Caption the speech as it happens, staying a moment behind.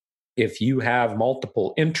if you have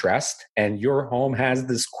multiple interests and your home has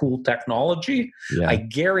this cool technology, I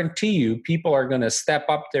guarantee you people are going to step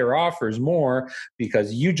up their offers more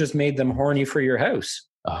because you just made them horny for your house.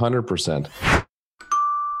 100%.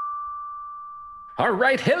 All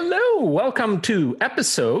right. Hello. Welcome to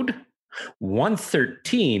episode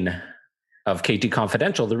 113 of KT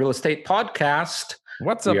Confidential, the real estate podcast.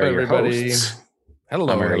 What's up, everybody?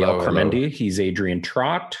 Hello. I'm Ariel Clemendi. He's Adrian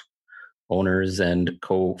Trott, owners and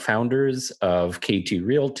co-founders of KT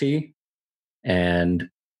Realty and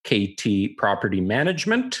KT Property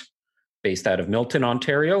Management, based out of Milton,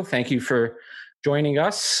 Ontario. Thank you for joining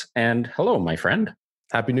us. And hello, my friend.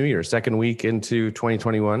 Happy New Year. Second week into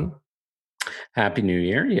 2021. Happy New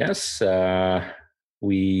Year. Yes.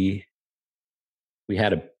 We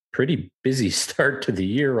had a pretty busy start to the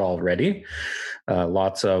year already.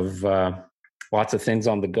 Lots of things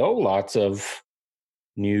on the go, lots of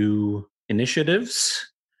new initiatives,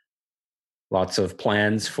 lots of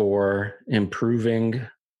plans for improving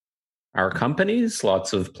our companies,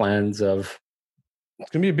 lots of plans of... It's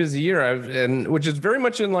going to be a busy year, and which is very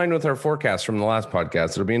much in line with our forecast from the last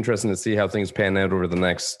podcast. It'll be interesting to see how things pan out over the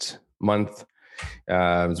next month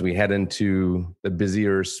as we head into the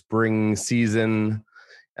busier spring season,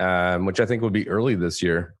 which I think will be early this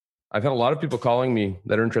year. I've had a lot of people calling me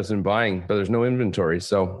that are interested in buying, but there's no inventory.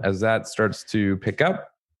 So as that starts to pick up,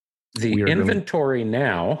 the inventory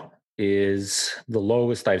now is the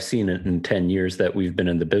lowest I've seen it in 10 years that we've been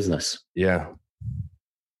in the business. Yeah.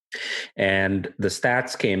 And the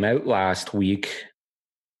stats came out last week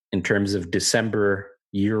in terms of December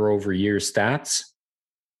year over year stats,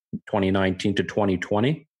 2019 to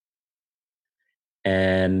 2020.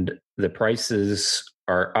 And the prices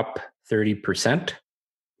are up 30%.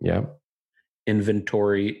 Yeah.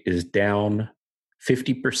 Inventory is down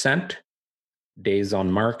 50%. Days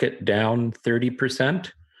on market down 30%.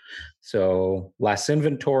 So less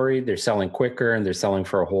inventory, they're selling quicker and they're selling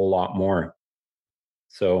for a whole lot more.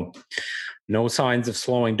 So no signs of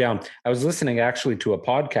slowing down. I was listening actually to a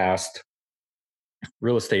podcast,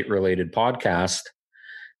 real estate related podcast,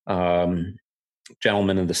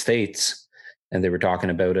 gentlemen in the States, and they were talking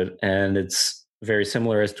about it. And it's very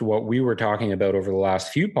similar as to what we were talking about over the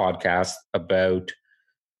last few podcasts about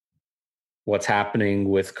what's happening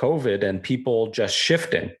with COVID and people just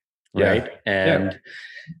shifting, right?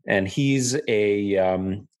 And he's a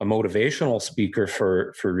motivational speaker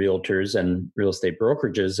for realtors and real estate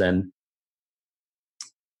brokerages, and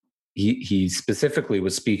he specifically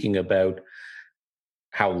was speaking about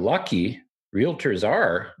how lucky realtors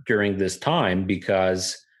are during this time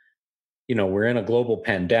because, you know, we're in a global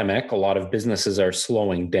pandemic. A lot of businesses are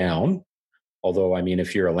slowing down. Although, I mean,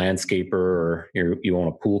 if you're a landscaper or you own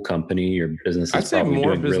a pool company, your business is probably doing really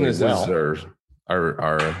well. I'd say more businesses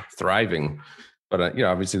are thriving. But,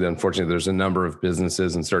 obviously, unfortunately, there's a number of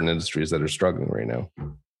businesses in certain industries that are struggling right now.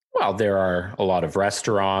 Well, there are a lot of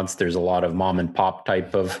restaurants. There's a lot of mom and pop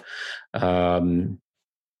type of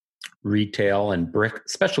retail and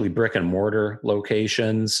especially brick and mortar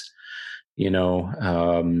locations. You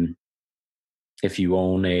know, if you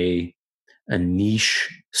own a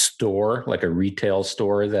niche store, like a retail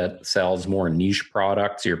store that sells more niche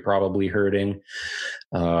products, you're probably hurting.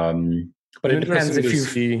 But it depends if you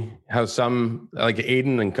see how some, like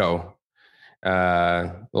Aiden & Co.,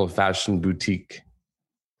 little fashion boutique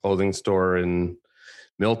clothing store in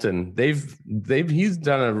Milton, Francis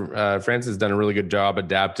has done a really good job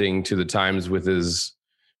adapting to the times with his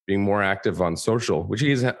being more active on social, which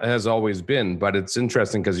he has always been. But it's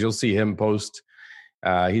interesting because you'll see him post.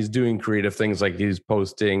 He's doing creative things like he's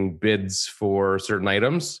posting bids for certain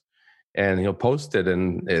items, and he'll post it,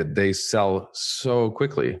 and they sell so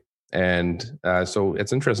quickly. And so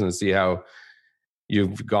it's interesting to see how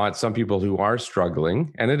you've got some people who are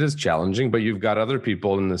struggling, and it is challenging, but you've got other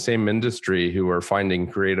people in the same industry who are finding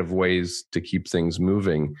creative ways to keep things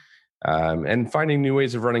moving and finding new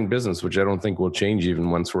ways of running business, which I don't think will change even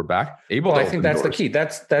once we're back. I think that's the key.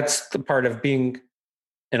 That's the part of being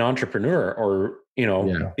an entrepreneur, or,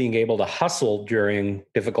 being able to hustle during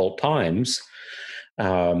difficult times.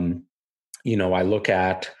 I look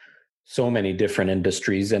at so many different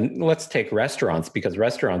industries, and let's take restaurants, because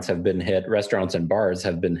restaurants and bars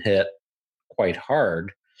have been hit quite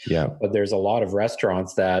hard. Yeah. But there's a lot of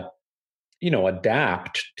restaurants that,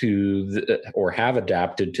 adapt to or have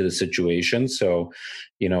adapted to the situation. So,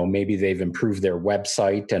 maybe they've improved their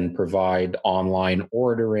website and provide online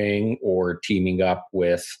ordering, or teaming up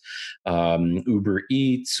with Uber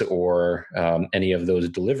Eats or any of those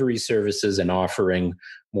delivery services and offering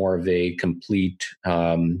more of a complete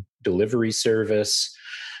delivery service.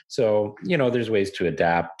 So, there's ways to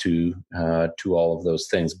adapt to all of those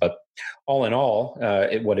things. But all in all,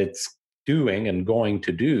 what it's doing and going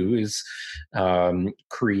to do is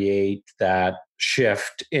create that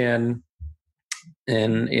shift in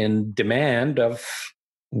demand of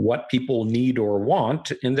what people need or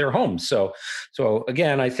want in their homes. So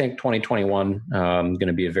again, I think 2021 going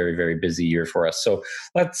to be a very, very busy year for us. So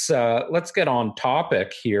let's get on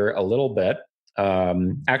topic here a little bit.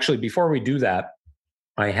 Actually, before we do that,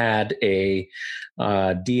 I had a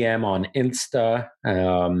DM on Insta.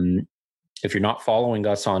 If you're not following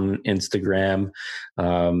us on Instagram,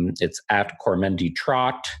 it's at Cormendi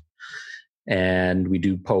Trot. And we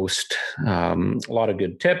do post a lot of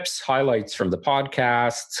good tips, highlights from the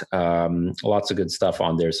podcast, lots of good stuff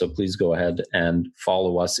on there. So please go ahead and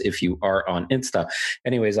follow us if you are on Insta.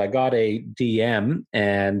 Anyways, I got a DM,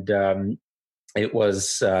 and it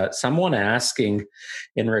was someone asking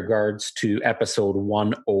in regards to episode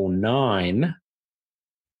 109,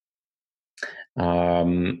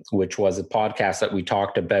 which was a podcast that we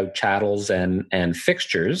talked about chattels and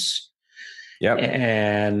fixtures. Yeah.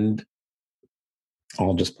 And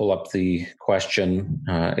I'll just pull up the question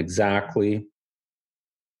exactly.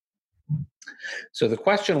 So the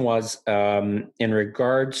question was in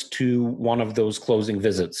regards to one of those closing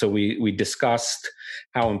visits. So we discussed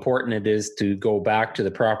how important it is to go back to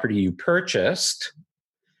the property you purchased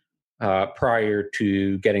prior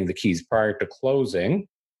to getting the keys, prior to closing.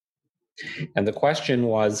 And the question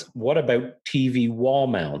was, what about TV wall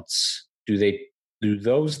mounts? Do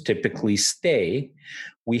those typically stay?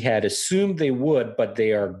 We had assumed they would, but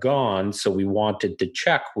they are gone. So we wanted to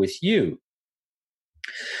check with you.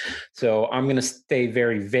 So I'm going to stay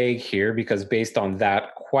very vague here, because based on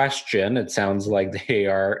that question, it sounds like they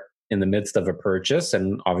are in the midst of a purchase.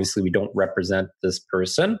 And obviously we don't represent this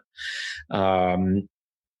person. But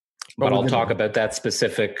I'll talk about that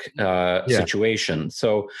specific situation.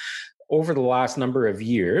 So over the last number of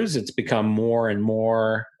years, it's become more and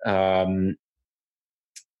more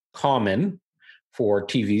common for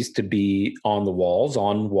TVs to be on the walls,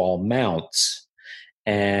 on wall mounts.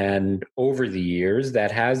 And over the years,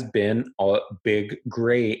 that has been a big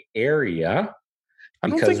gray area. I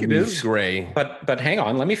don't think it is gray. But hang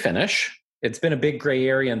on, let me finish. It's been a big gray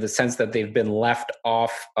area in the sense that they've been left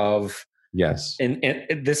off of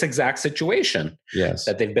in this exact situation. Yes.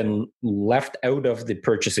 That they've been left out of the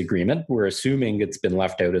purchase agreement. We're assuming it's been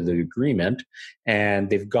left out of the agreement, and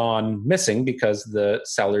they've gone missing because the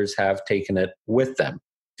sellers have taken it with them.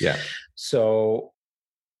 Yeah. So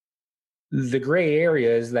the gray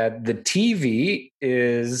area is that the TV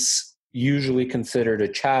is usually considered a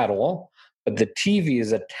chattel, but the TV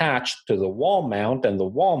is attached to the wall mount, and the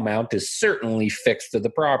wall mount is certainly fixed to the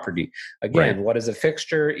property. Again, right. What is a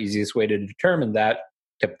fixture? Easiest way to determine that: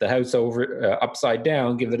 tip the house over upside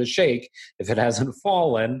down, give it a shake. If it hasn't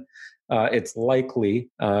fallen, it's likely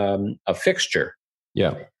a fixture.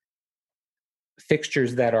 Yeah.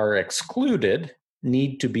 Fixtures that are excluded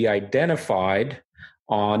need to be identified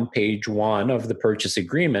on page 1 of the purchase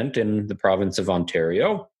agreement in the province of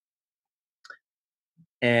Ontario.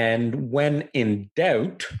 And when in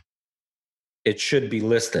doubt, it should be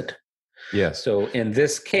listed. Yes. So in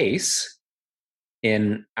this case,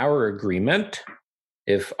 in our agreement,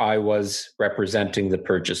 if I was representing the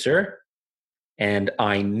purchaser and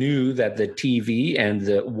I knew that the TV and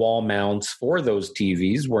the wall mounts for those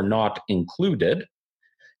TVs were not included,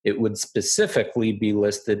 it would specifically be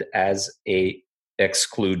listed as a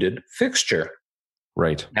excluded fixture.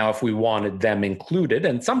 Right. Now, if we wanted them included,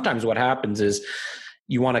 and sometimes what happens is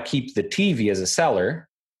you want to keep the TV as a seller,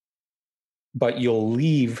 but you'll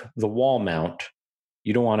leave the wall mount.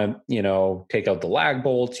 You don't want to, take out the lag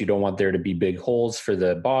bolts. You don't want there to be big holes for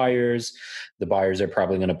the buyers. The buyers are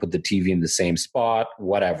probably going to put the TV in the same spot,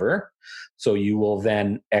 whatever. So you will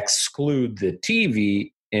then exclude the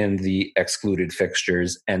TV in the excluded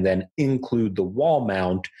fixtures and then include the wall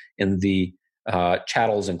mount in the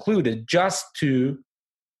chattels included, just to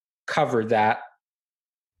cover that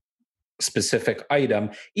specific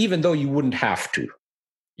item, even though you wouldn't have to.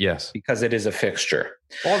 Yes. Because it is a fixture.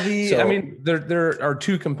 Well, there are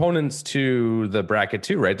two components to the bracket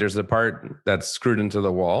too, right? There's the part that's screwed into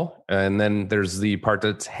the wall, and then there's the part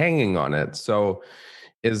that's hanging on it. So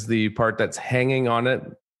is the part that's hanging on it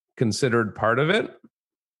considered part of it?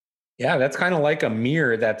 Yeah, that's kind of like a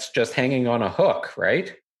mirror that's just hanging on a hook,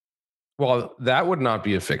 right? Well, that would not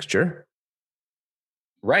be a fixture.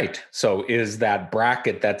 Right. So is that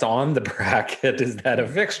bracket that's on the bracket, is that a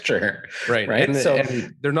fixture? Right. And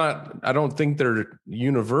they're not, I don't think they're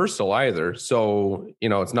universal either. So,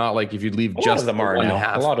 it's not like if you leave just a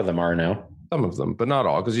lot of them are now. Some of them, but not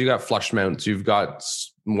all, because you got flush mounts, you've got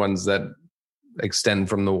ones that extend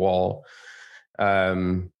from the wall.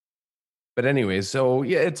 But anyway, so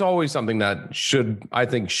yeah, it's always something that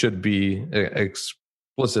should be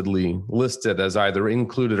explicitly listed as either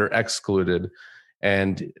included or excluded,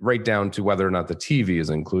 and right down to whether or not the TV is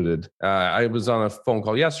included. I was on a phone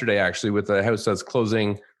call yesterday, actually, with a house that's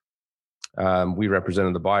closing. We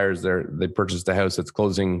represented the buyers there. They purchased a house that's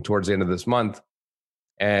closing towards the end of this month.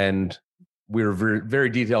 And we were very, very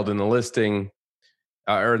detailed in the listing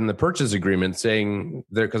or in the purchase agreement saying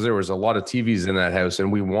there, because there was a lot of TVs in that house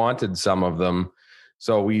and we wanted some of them.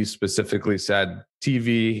 So we specifically said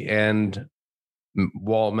TV and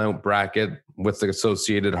wall mount bracket with the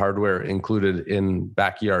associated hardware included in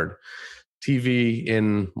backyard, TV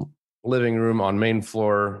in living room on main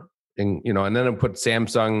floor, and then it put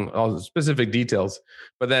Samsung, all the specific details.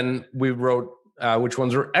 But then we wrote which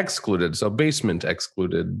ones were excluded. So basement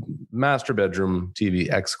excluded, master bedroom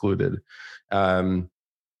TV excluded.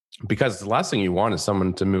 Because the last thing you want is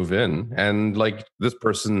someone to move in and, like this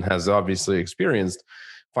person has obviously experienced,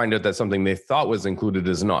 find out that something they thought was included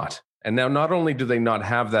is not. And now not only do they not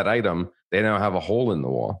have that item, they now have a hole in the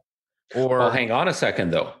wall. Or well, hang on a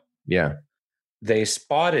second though. Yeah. They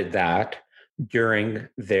spotted that during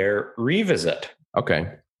their revisit.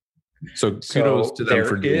 Okay. So kudos to them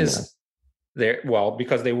for doing that. Well,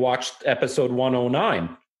 because they watched episode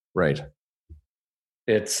 109. Right.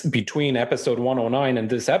 It's between episode 109 and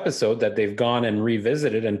this episode that they've gone and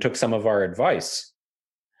revisited and took some of our advice.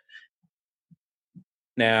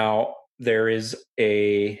 Now, there is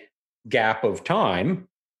a gap of time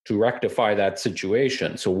to rectify that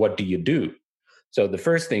situation. So what do you do? So the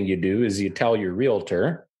first thing you do is you tell your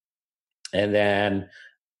realtor, and then,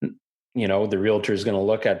 the realtor is going to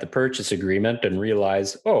look at the purchase agreement and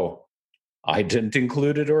realize, oh, I didn't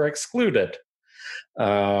include it or exclude it.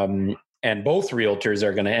 And both realtors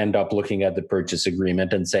are going to end up looking at the purchase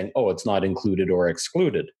agreement and saying, oh, it's not included or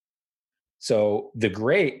excluded. So the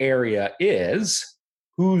gray area is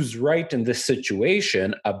who's right in this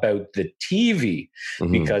situation about the TV.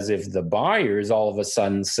 Mm-hmm. Because if the buyers all of a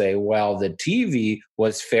sudden say, well, the TV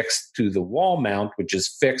was fixed to the wall mount, which is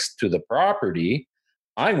fixed to the property,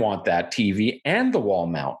 I want that TV and the wall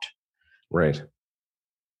mount. Right.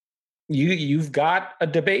 You've got a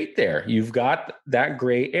debate there. You've got that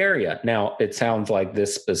gray area. Now, it sounds like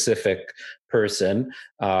this specific person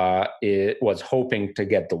was hoping to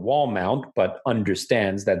get the wall mount, but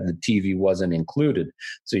understands that the TV wasn't included.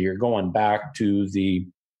 So you're going back to the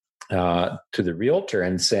realtor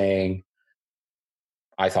and saying,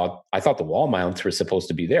 I thought the wall mounts were supposed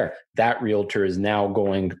to be there. That realtor is now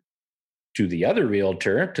going to the other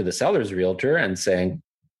realtor, to the seller's realtor, and saying,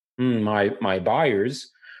 my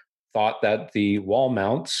buyers thought that the wall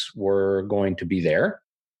mounts were going to be there.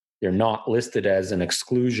 They're not listed as an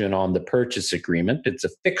exclusion on the purchase agreement. It's a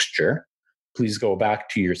fixture. Please go back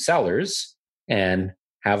to your sellers and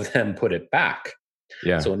have them put it back.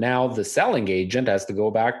 Yeah. So now the selling agent has to go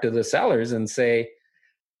back to the sellers and say,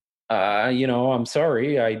 I'm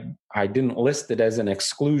sorry, I didn't list it as an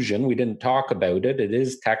exclusion. We didn't talk about it. It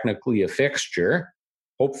is technically a fixture.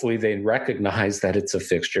 Hopefully they recognize that it's a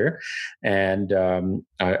fixture. And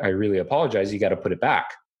I really apologize. You got to put it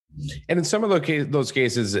back. And in some of those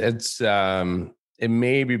cases, it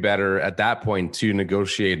may be better at that point to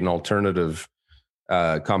negotiate an alternative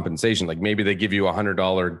compensation. Like maybe they give you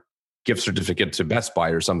 $100 gift certificate to Best Buy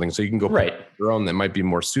or something, so you can go right. Put your own that might be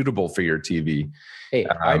more suitable for your TV. Hey,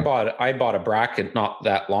 I bought a bracket not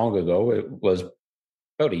that long ago. It was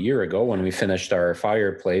about a year ago when we finished our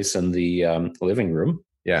fireplace in the living room.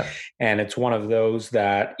 Yeah. And it's one of those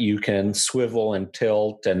that you can swivel and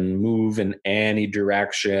tilt and move in any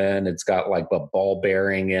direction. It's got like a ball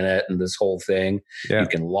bearing in it and this whole thing. Yeah. You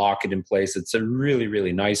can lock it in place. It's a really,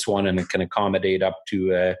 really nice one, and it can accommodate up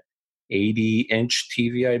to a 80-inch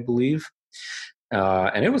TV, I believe.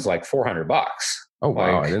 And it was like $400. Oh,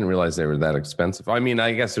 wow. I didn't realize they were that expensive. I mean,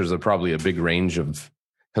 I guess there's probably a big range of,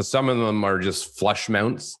 because some of them are just flush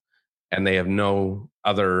mounts and they have no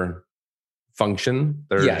other function.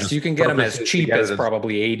 Yes, you can get them as cheap as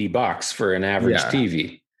probably $80 for an average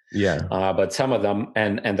TV. Yeah. But some of them,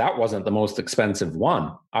 and that wasn't the most expensive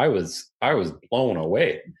one. I was blown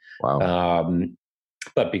away. Wow.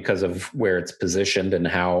 But because of where it's positioned and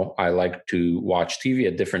how I like to watch TV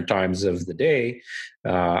at different times of the day,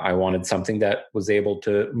 I wanted something that was able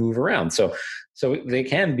to move around. So they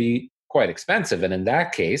can be quite expensive. And in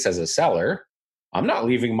that case, as a seller, I'm not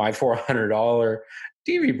leaving my $400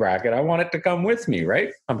 TV bracket. I want it to come with me,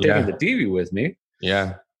 right? I'm taking the TV with me.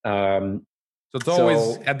 Yeah. So it's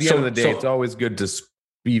always, at the end of the day, it's always good to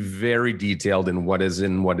be very detailed in what is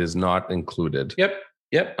not included. Yep.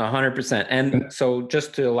 Yep, 100%. And so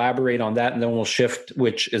just to elaborate on that, and then we'll shift,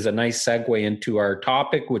 which is a nice segue into our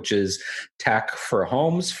topic, which is tech for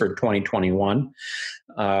homes for 2021,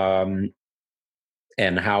 and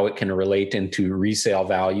how it can relate into resale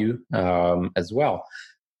value as well.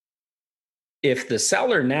 If the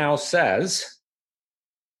seller now says,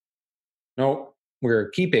 no, we're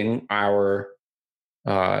keeping our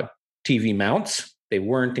TV mounts, they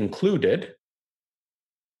weren't included.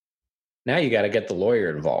 Now you got to get the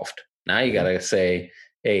lawyer involved. Now you got to say,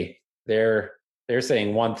 hey, they're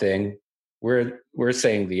saying one thing, we're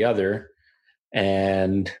saying the other,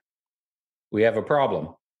 and we have a problem.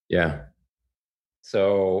 Yeah.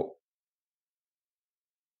 So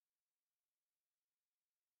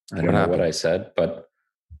I don't know what I said, but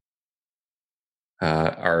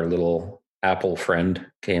our little Apple friend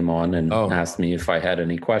came on and asked me if I had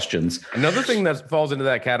any questions. Another thing that falls into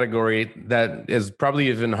that category that is probably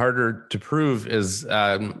even harder to prove is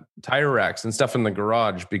tire racks and stuff in the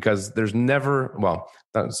garage, because there's never, well,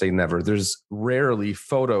 not say never, there's rarely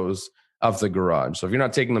photos of the garage. So if you're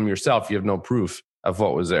not taking them yourself, you have no proof of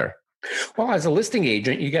what was there. Well, as a listing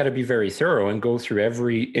agent, you got to be very thorough and go through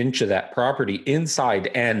every inch of that property inside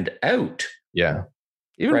and out. Yeah.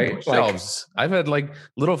 Even bookshelves. I've had like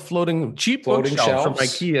little cheap bookshelves from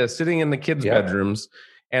IKEA sitting in the kids' bedrooms,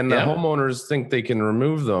 and the homeowners think they can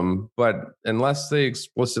remove them. But unless they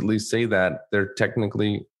explicitly say that, they're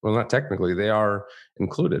not technically, they are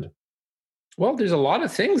included. Well, there's a lot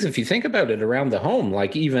of things, if you think about it, around the home,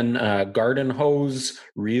 like even garden hose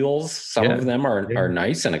reels. Some of them are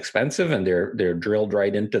nice and expensive, and they're drilled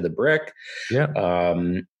right into the brick. Yeah.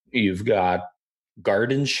 You've got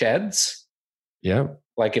garden sheds. Yeah.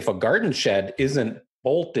 Like if a garden shed isn't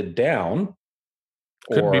bolted down,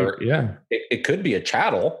 it could be a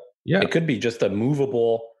chattel. Yeah. It could be just a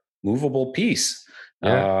movable piece.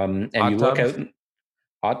 Yeah. And you look out,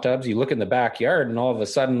 hot tubs, you look in the backyard, and all of a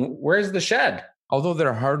sudden, where's the shed? Although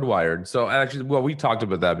they're hardwired. So actually, we talked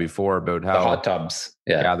about that before, about how the hot tubs.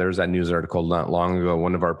 Yeah. There's that news article not long ago.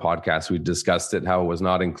 One of our podcasts, we discussed it, how it was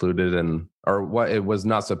not included or what it was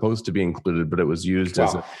not supposed to be included, but it was used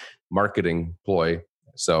as a marketing ploy.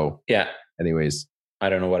 So anyways, I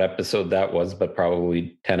don't know what episode that was, but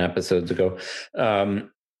probably 10 episodes ago.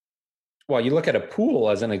 Well, you look at a pool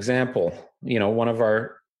as an example, one of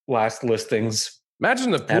our last listings.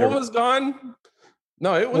 Imagine the pool was gone.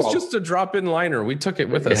 No, it was just a drop-in liner. We took it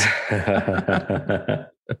with us.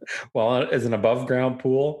 Well, is an above ground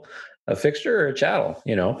pool a fixture or a chattel,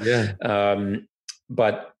 Yeah.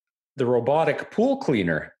 But the robotic pool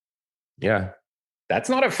cleaner. Yeah. That's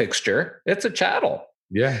not a fixture. It's a chattel.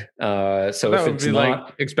 Yeah. So if it's not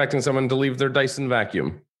like expecting someone to leave their Dyson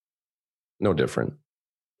vacuum, no different.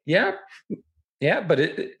 Yeah. Yeah. But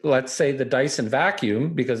let's say the Dyson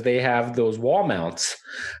vacuum, because they have those wall mounts.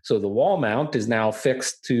 So the wall mount is now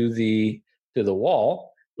fixed to the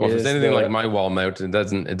wall. Well, if it's anything like my wall mount,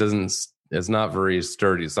 it's not very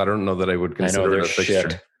sturdy. So I don't know that I would consider it a fixture.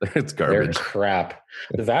 Shit. It's garbage. They're crap.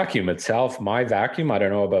 The vacuum itself, my vacuum, I don't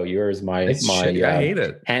know about yours. I hate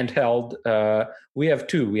it. Handheld. We have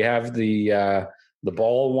two. We have the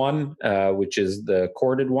ball one, which is the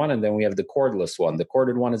corded one, and then we have the cordless one. The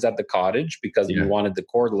corded one is at the cottage because we wanted the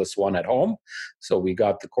cordless one at home. So we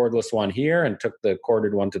got the cordless one here and took the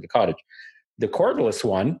corded one to the cottage. The cordless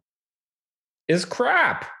one is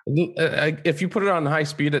crap. If you put it on high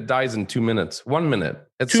speed, it dies in 2 minutes. 1 minute.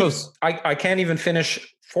 I can't even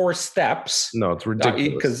finish 4 steps. No, it's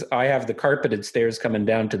ridiculous. Because I have the carpeted stairs coming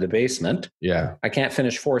down to the basement. Yeah. I can't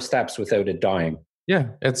finish 4 steps without it dying. Yeah,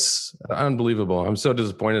 it's unbelievable. I'm so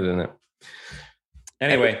disappointed in it.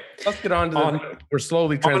 Anyway, let's get on to we're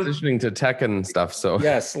slowly transitioning to tech and stuff. So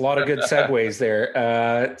yes, a lot of good segues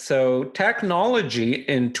there. So technology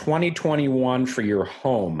in 2021 for your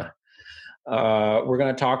home. We're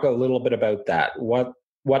going to talk a little bit about that. What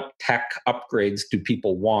tech upgrades do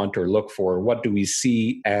people want or look for? What do we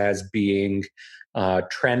see as being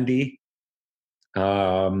trendy?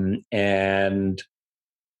 And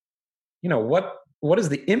what is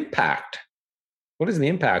the impact? What is the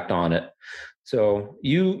impact on it? So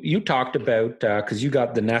you talked about because you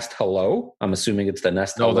got the Nest Hello. I'm assuming it's the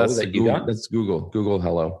Nest Hello that you got. That's Google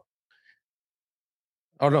Hello.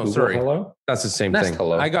 Oh no, Google sorry. Hello? That's the same Nest thing.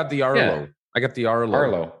 Hello. I got the Arlo. Yeah. I got the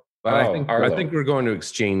Arlo. But I think we're going to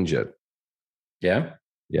exchange it. Yeah.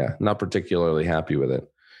 Yeah. Not particularly happy with it.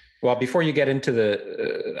 Well, before you get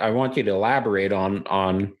into I want you to elaborate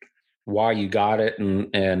on why you got it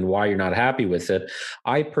and why you're not happy with it.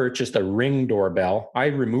 I purchased a Ring doorbell. I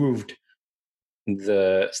removed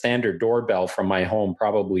the standard doorbell from my home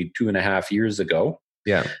probably 2.5 years ago.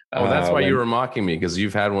 Yeah. Oh, that's why you were mocking me, because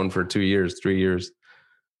you've had one for 2 years, 3 years.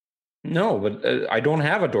 No, but I don't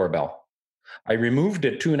have a doorbell. I removed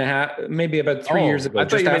it 2.5, maybe about 3 years ago. I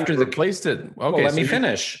thought just you meant after you replaced it. Okay, well, let me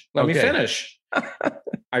finish. Let me finish.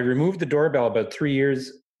 I removed the doorbell about 3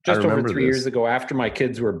 years, just over 3 years ago, after my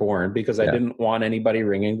kids were born, because I didn't want anybody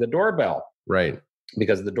ringing the doorbell. Right.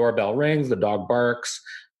 Because the doorbell rings, the dog barks,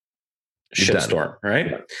 shitstorm,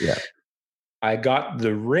 right? Yeah. I got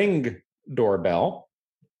the Ring doorbell,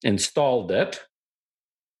 installed it,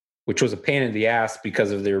 which was a pain in the ass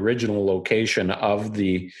because of the original location of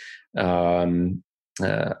the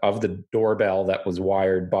doorbell that was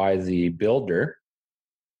wired by the builder,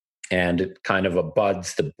 and it kind of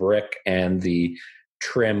abuts the brick and the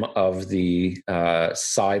trim of the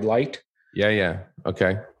side light. Yeah.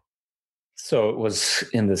 Okay. So it was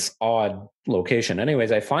in this odd location.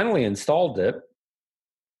 Anyways, I finally installed it,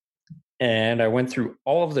 and I went through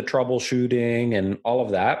all of the troubleshooting and all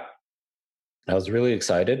of that. I was really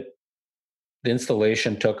excited. The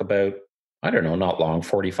installation took about, I don't know, not long,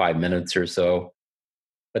 45 minutes or so.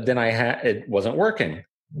 But then it wasn't working.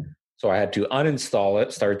 So I had to uninstall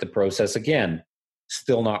it, start the process again.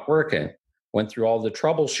 Still not working. Went through all the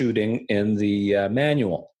troubleshooting in the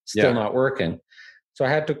manual. Still not working. So I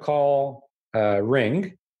had to call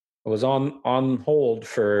Ring. I was on hold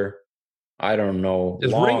for, I don't know,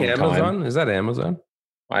 is Ring Amazon? Time. Is that Amazon?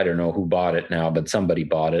 I don't know who bought it now, but somebody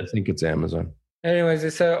bought it. I think it's Amazon. Anyways, they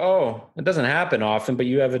said, "Oh, it doesn't happen often, but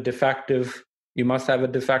you must have a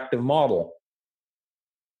defective model.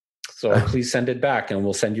 So please send it back and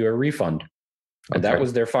we'll send you a refund." And that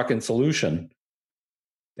was their fucking solution.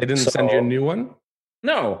 They didn't send you a new one?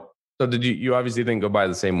 No. So did you obviously didn't go buy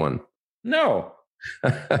the same one? No.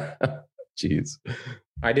 Jeez.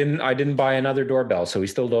 I didn't buy another doorbell, so we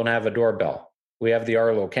still don't have a doorbell. We have the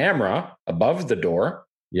Arlo camera above the door.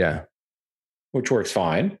 Yeah. Which works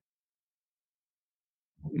fine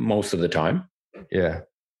most of the time. Yeah.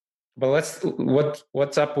 But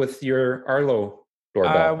what's up with your Arlo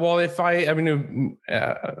doorbell? Well, I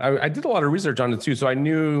did a lot of research on it too, so I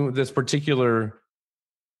knew this particular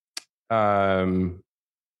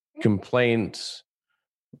complaint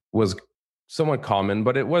was somewhat common,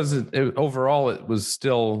 but overall it was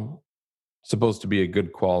still supposed to be a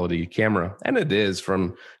good quality camera, and it is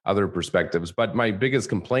from other perspectives. But my biggest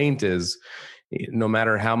complaint is, no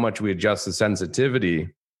matter how much we adjust the sensitivity,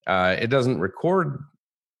 it doesn't record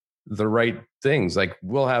the right things. Like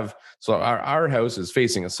our house is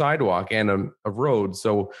facing a sidewalk and a road,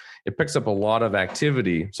 so it picks up a lot of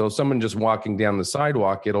activity. So someone just walking down the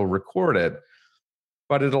sidewalk, it'll record it,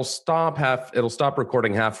 but it'll stop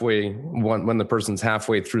recording halfway when the person's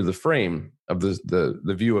halfway through the frame of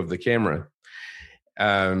the view of the camera.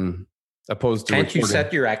 Opposed to can't you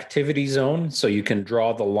set your activity zone so you can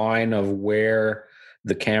draw the line of where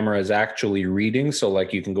the camera is actually reading? So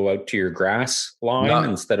like you can go out to your grass line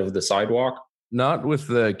instead of the sidewalk? Not with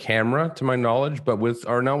the camera, to my knowledge, but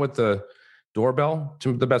not with the doorbell,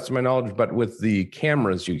 to the best of my knowledge, but with the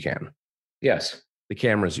cameras you can. Yes. The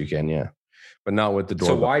cameras you can, yeah. But not with the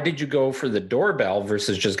doorbell. So why did you go for the doorbell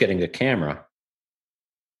versus just getting a camera?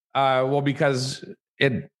 Well, because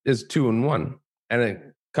it is 2-in-1 and it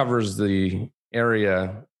covers the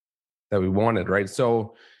area that we wanted, right?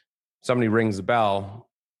 So somebody rings the bell,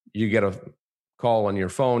 you get a call on your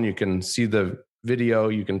phone, you can see the video,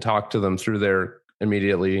 you can talk to them through there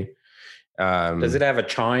immediately. Does it have a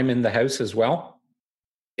chime in the house as well?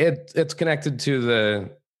 It's connected to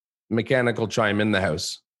the mechanical chime in the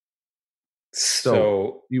house.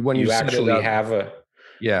 So when you actually have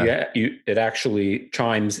it actually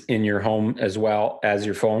chimes in your home as well as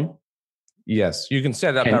your phone? Yes, you can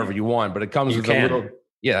set it up however you want, but it comes with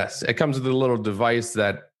it comes with a little device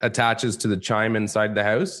that attaches to the chime inside the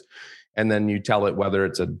house, and then you tell it whether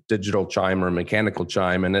it's a digital chime or a mechanical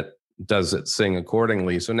chime, and it does it sing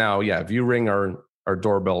accordingly. So now, if you ring our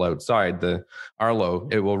doorbell outside, the Arlo,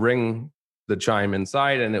 it will ring the chime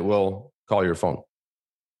inside and it will call your phone.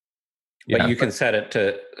 But you can set it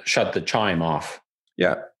to shut the chime off.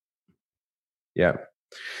 Yeah.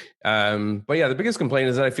 But the biggest complaint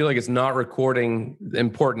is that I feel like it's not recording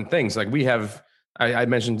important things. Like I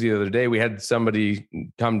mentioned the other day, we had somebody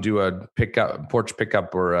come do a porch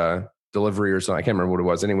pickup or a delivery or something. I can't remember what it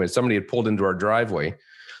was. Anyway, somebody had pulled into our driveway.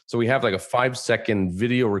 So we have like a 5-second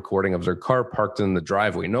video recording of their car parked in the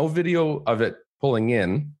driveway. No video of it pulling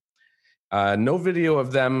in. No video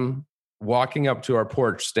of them walking up to our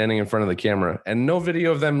porch, standing in front of the camera, and no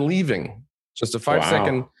video of them leaving. Just a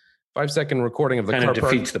 5-second recording of the car. Kind of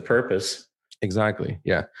defeats the purpose. Exactly.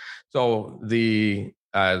 Yeah. So the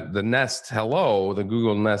Nest Hello, the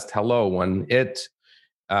Google Nest Hello one, it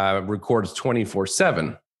records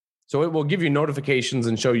 24/7. So it will give you notifications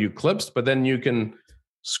and show you clips, but then you can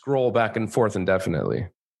scroll back and forth indefinitely.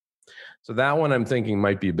 So that one I'm thinking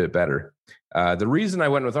might be a bit better. The reason I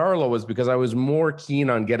went with Arlo was because I was more keen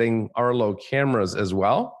on getting Arlo cameras as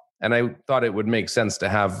well. And I thought it would make sense to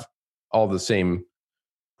have all the same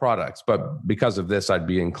products. But because of this, I'd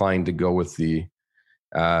be inclined to go with the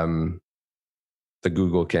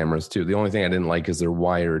Google cameras too. The only thing I didn't like is they're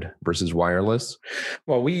wired versus wireless.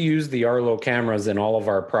 Well, we use the Arlo cameras in all of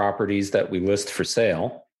our properties that we list for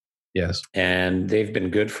sale. Yes. And they've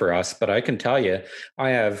been good for us. But I can tell you,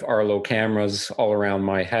 I have Arlo cameras all around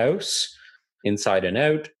my house, inside and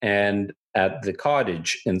out, and at the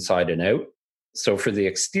cottage, inside and out. So for the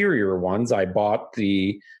exterior ones, I bought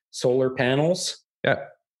the solar panels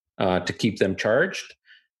to keep them charged.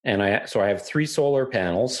 And I have 3 solar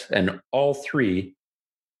panels, and all 3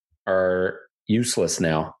 are useless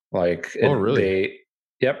now. Really?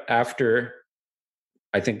 After,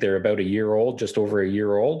 I think they're about a year old, just over a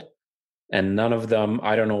year old. And none of them,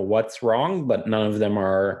 I don't know what's wrong, but none of them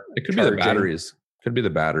are. It could be the batteries. Could be the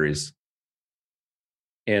batteries.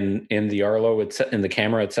 In the Arlo, in the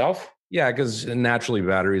camera itself? Yeah, because naturally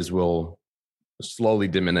batteries will slowly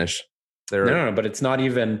diminish. No, but it's not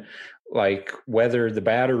even like whether the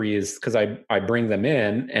battery is, because I bring them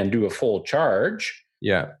in and do a full charge.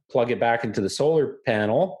 Yeah. Plug it back into the solar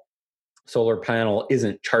panel. Solar panel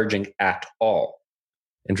isn't charging at all.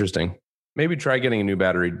 Interesting. Maybe try getting a new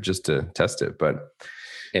battery just to test it, but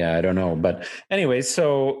yeah, I don't know. But anyway,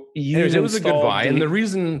 so it was a good buy. And the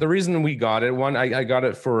reason we got it, I got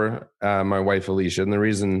it for my wife, Alicia. And the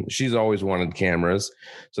reason, she's always wanted cameras.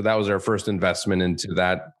 So that was our first investment into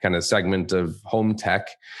that kind of segment of home tech.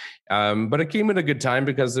 But it came at a good time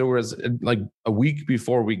because there was, like, a week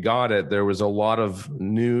before we got it, there was a lot of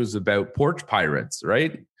news about porch pirates,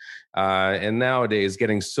 right? And nowadays,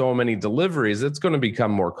 getting so many deliveries, it's going to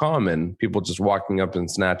become more common. People just walking up and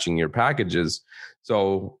snatching your packages.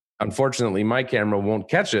 So unfortunately, my camera won't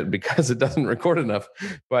catch it because it doesn't record enough.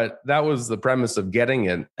 But that was the premise of getting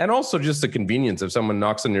it. And also just the convenience if someone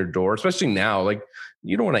knocks on your door, especially now, like,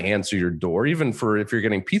 you don't want to answer your door, even for if you're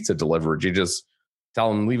getting pizza delivered. You just tell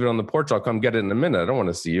them, leave it on the porch. I'll come get it in a minute. I don't want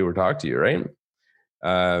to see you or talk to you, right?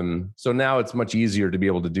 So now it's much easier to be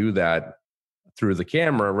able to do that through the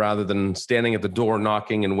camera rather than standing at the door,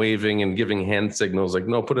 knocking and waving and giving hand signals like,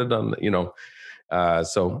 no, put it on,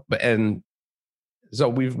 so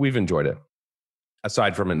we've enjoyed it,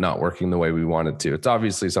 aside from it not working the way we wanted to. It's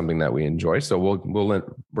obviously something that we enjoy. So we're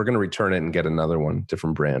going to return it and get another one,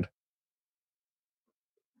 different brand.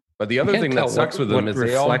 But the other thing that sucks with them is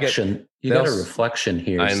reflection. You got a reflection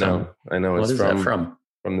here. I know. What is that from?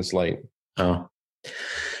 From this light. Oh,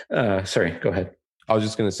 sorry. Go ahead. I was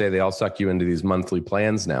just going to say they all suck you into these monthly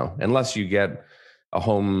plans now, unless you get a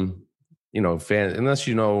home, unless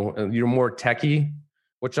you're more techie,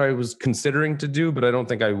 which I was considering to do, but I don't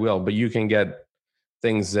think I will. But you can get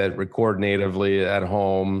things that record natively at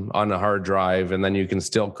home on a hard drive, and then you can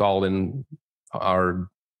still call in or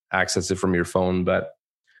access it from your phone. But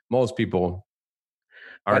most people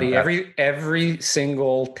aren't. Buddy, every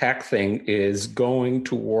single tech thing is going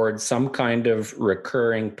towards some kind of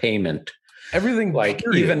recurring payment. Everything, like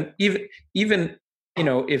period. even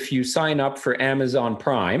if you sign up for Amazon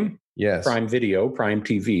Prime, yes, Prime Video, Prime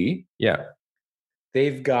TV, yeah,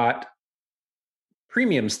 they've got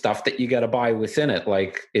premium stuff that you got to buy within it.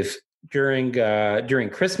 Like if during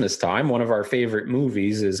Christmas time, one of our favorite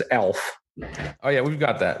movies is Elf. Oh yeah, we've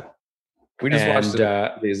got that. We just watched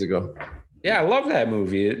it days ago. Yeah, I love that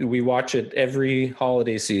movie. We watch it every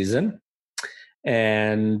holiday season,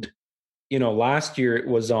 and last year it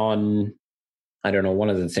was on, I don't know, one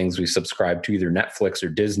of the things we subscribed to, either Netflix or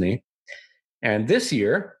Disney. And this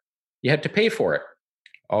year, you had to pay for it.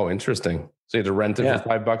 Oh, interesting. So you had to rent it for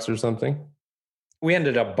 $5 or something? We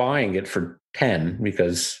ended up buying it for 10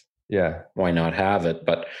 because why not have it?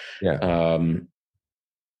 But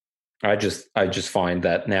I just find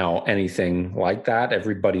that now anything like that,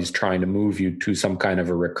 everybody's trying to move you to some kind of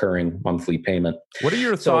a recurring monthly payment. What are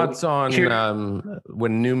your thoughts on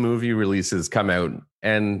when new movie releases come out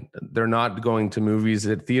and they're not going to movies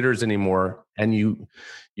at theaters anymore, and you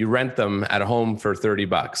rent them at home for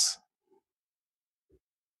 $30?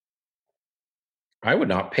 I would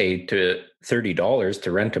not pay to $30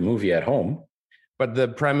 to rent a movie at home. But the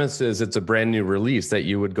premise is it's a brand new release that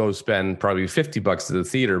you would go spend probably $50 at the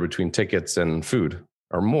theater between tickets and food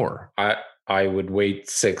or more. I would wait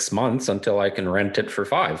 6 months until I can rent it for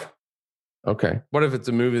 $5. Okay. What if it's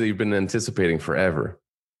a movie that you've been anticipating forever?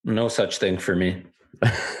 No such thing for me.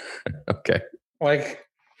 Okay.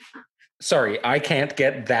 Sorry, I can't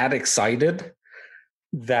get that excited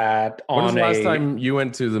that on When was the last time you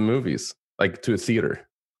went to the movies, like to a theater?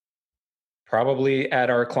 Probably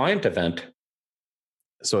at our client event.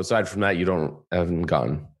 So aside from that, you haven't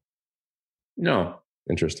gone. No.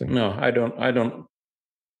 Interesting. No, I don't.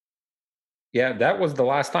 Yeah, that was the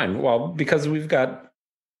last time. Well, because we've got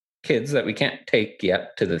kids that we can't take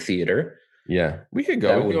yet to the theater. Yeah, we could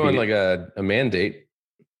go. We could go on like a mandate.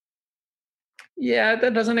 Yeah,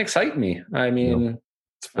 that doesn't excite me. I mean,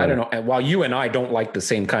 I don't know. While you and I don't like the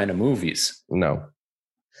same kind of movies. No.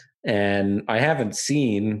 And I haven't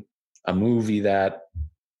seen a movie that,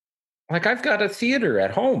 like, I've got a theater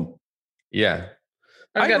at home. Yeah.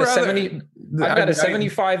 I've got a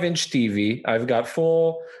 75-inch TV. I've got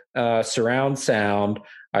full surround sound.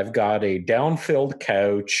 I've got a down-filled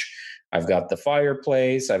couch. I've got the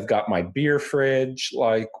fireplace. I've got my beer fridge.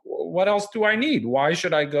 Like, what else do I need? Why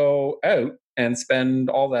should I go out and spend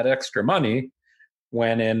all that extra money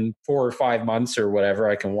when in 4 or 5 months or whatever,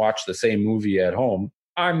 I can watch the same movie at home?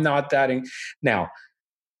 I'm not that. Now,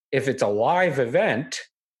 if it's a live event,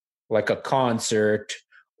 like a concert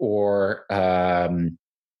or a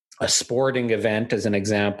sporting event, as an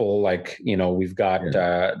example, like, we've got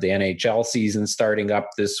the NHL season starting up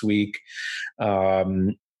this week,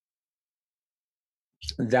 that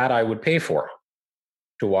I would pay for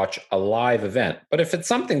to watch a live event. But if it's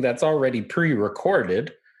something that's already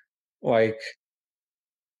pre-recorded, like,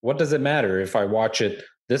 what does it matter if I watch it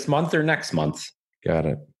this month or next month? Got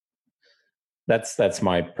it. That's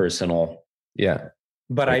my personal. Yeah.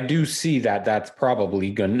 But I do see that that's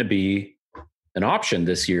probably going to be an option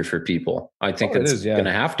this year for people. I think it's going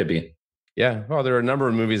to have to be. Yeah. Well, there are a number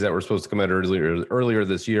of movies that were supposed to come out earlier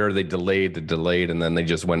this year. They delayed, and then they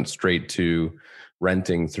just went straight to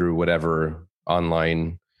renting through whatever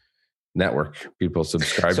online network people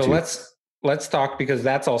subscribe to. So let's talk, because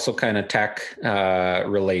that's also kind of tech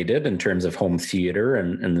related in terms of home theater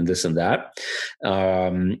and this and that.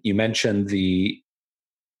 You mentioned the,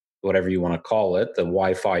 whatever you want to call it, the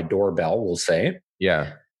Wi-Fi doorbell, we'll say.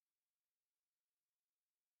 Yeah.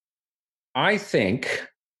 I think,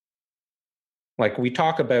 like, we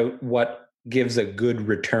talk about what gives a good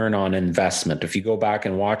return on investment. If you go back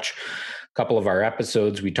and watch a couple of our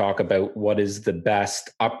episodes, we talk about what is the best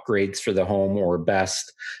upgrades for the home or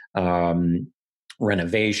best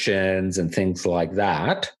renovations and things like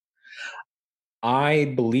that.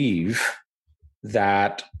 I believe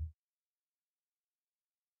that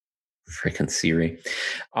freaking Siri.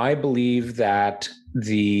 I believe that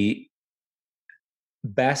the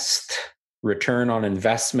best return on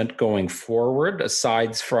investment going forward,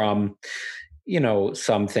 aside from,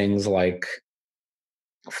 some things like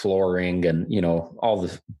flooring and, all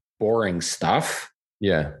the boring stuff.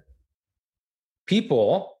 Yeah.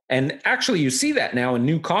 People, and actually you see that now in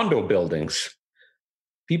new condo buildings,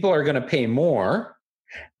 people are going to pay more,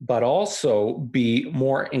 but also be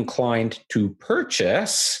more inclined to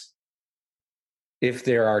purchase if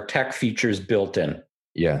there are tech features built in.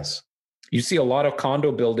 Yes. You see a lot of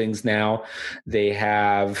condo buildings now, they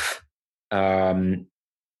have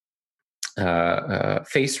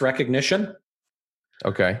face recognition.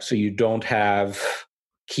 Okay. So you don't have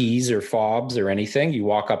keys or fobs or anything. You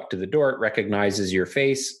walk up to the door, it recognizes your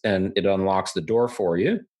face, and it unlocks the door for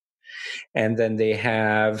you. And then they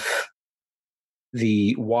have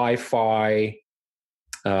the Wi-Fi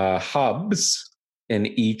hubs in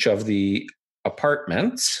each of the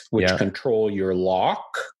apartments, which control your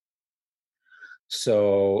lock.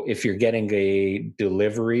 So if you're getting a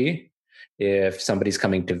delivery, if somebody's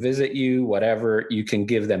coming to visit you, whatever, you can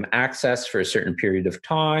give them access for a certain period of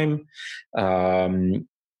time.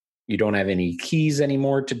 You don't have any keys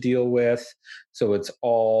anymore to deal with. So it's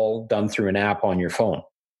all done through an app on your phone.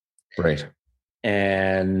 Right.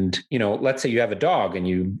 And, let's say you have a dog and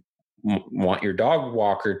you want your dog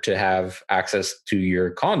walker to have access to your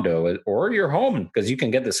condo or your home, because you can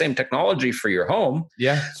get the same technology for your home.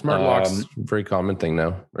 Yeah. Smart locks, very common thing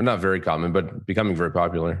now, or not very common, but becoming very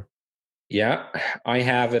popular. Yeah, I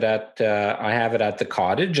have it at the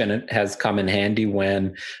cottage, and it has come in handy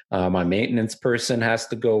when my maintenance person has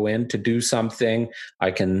to go in to do something. I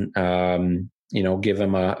can give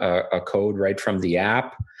them a code right from the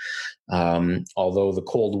app. Although the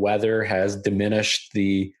cold weather has diminished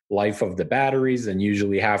the life of the batteries, and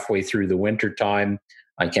usually halfway through the winter time,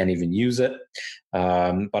 I can't even use it.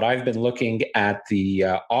 But I've been looking at the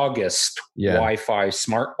August Wi-Fi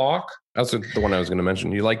smart lock. That's the one I was going to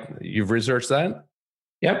mention. You've researched that?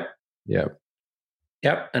 Yep.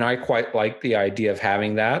 And I quite like the idea of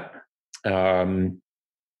having that.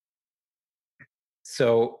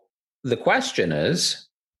 So the question is,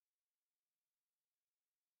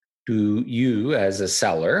 do you as a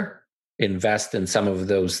seller invest in some of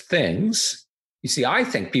those things You see, I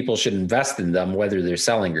think people should invest in them whether they're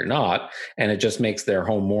selling or not, and it just makes their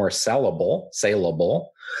home more saleable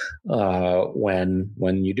when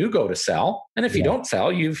you do go to sell. And if you don't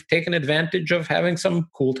sell, you've taken advantage of having some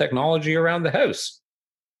cool technology around the house.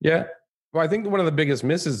 Yeah. Well, I think one of the biggest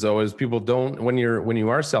misses though is people don't, when you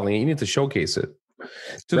are selling it, you need to showcase it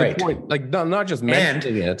to the point, like not just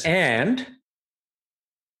mentioning it, and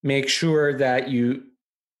make sure that you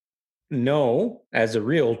know as a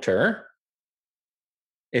realtor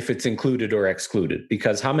if it's included or excluded,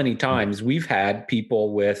 because how many times we've had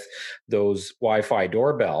people with those Wi-Fi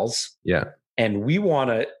doorbells, and we want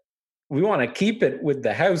to keep it with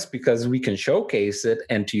the house because we can showcase it,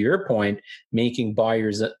 and to your point, making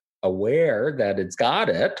buyers aware that it's got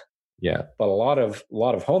it. Yeah. But a lot of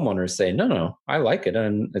homeowners say, no, I like it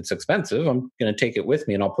and it's expensive. I'm going to take it with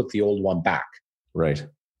me and I'll put the old one back. Right.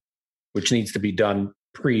 Which needs to be done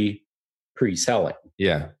pre-selling.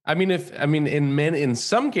 Yeah. I mean, in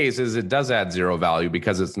some cases it does add zero value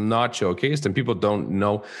because it's not showcased and people don't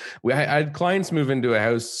know. I had clients move into a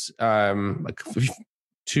house like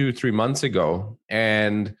 2-3 months ago,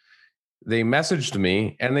 and they messaged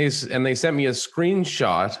me and they sent me a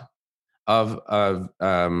screenshot of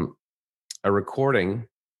a recording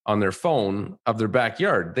on their phone of their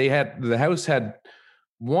backyard. The house had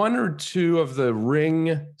one or two of the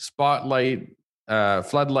Ring spotlight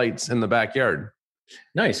floodlights in the backyard.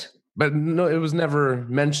 Nice. But no, it was never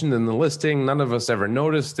mentioned in the listing. None of us ever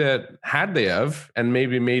noticed it. Had they have, and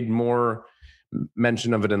maybe made more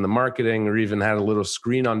mention of it in the marketing, or even had a little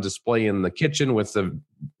screen on display in the kitchen with a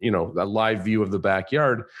live view of the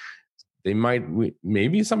backyard,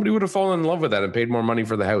 maybe somebody would have fallen in love with that and paid more money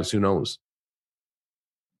for the house. Who knows?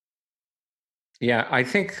 Yeah, I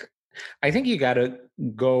think you got to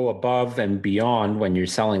go above and beyond when you're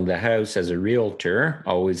selling the house as a realtor.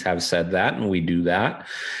 Always have said that, and we do that.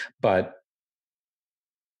 But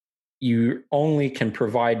you only can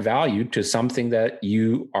provide value to something that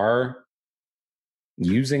you are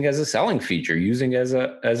using as a selling feature, using as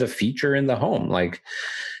a feature in the home. Like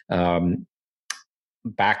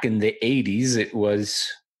back in the 80s, it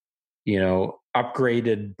was,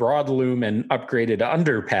 upgraded broadloom and upgraded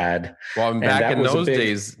underpad. Well, back in those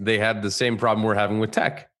days, they had the same problem we're having with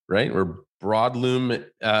tech, right? Where broadloom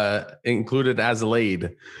included as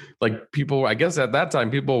laid. Like people, I guess at that time,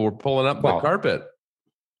 people were pulling up the carpet.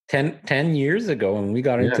 10 years ago, when we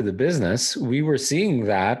got into the business, we were seeing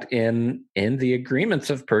that in the agreements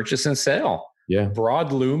of purchase and sale. Yeah.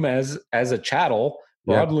 Broadloom as a chattel,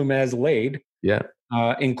 broadloom as laid,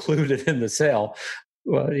 included in the sale.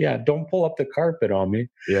 Well, yeah, don't pull up the carpet on me.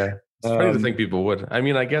 Yeah. It's funny to think people would. I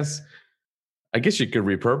mean, I guess you could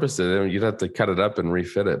repurpose it. You'd have to cut it up and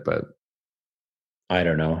refit it, but I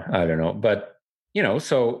don't know. But,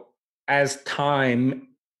 so as time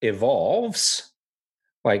evolves,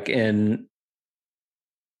 like in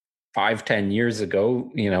 5-10 years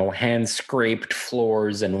ago, hand scraped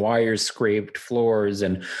floors and wire scraped floors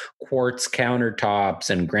and quartz countertops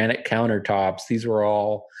and granite countertops, these were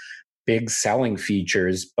all big selling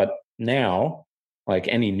features. But now, like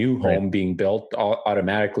any new home being built,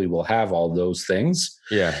 automatically will have all those things.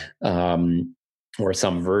 Yeah. Or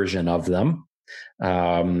some version of them.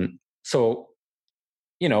 So,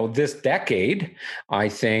 this decade, I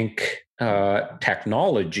think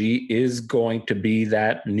technology is going to be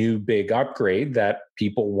that new big upgrade that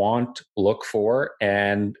people look for,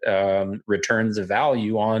 and returns of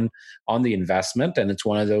value on the investment. And it's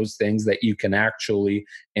one of those things that you can actually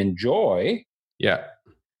enjoy. Yeah.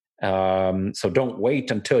 So don't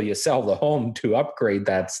wait until you sell the home to upgrade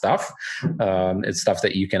that stuff. It's stuff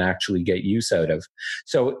that you can actually get use out of.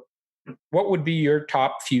 So what would be your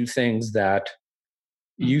top few things that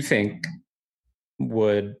you think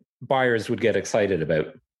buyers would get excited about?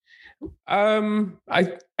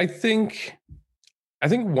 I think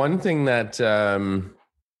one thing that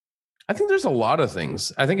I think there's a lot of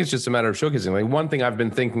things. I think it's just a matter of showcasing. Like one thing I've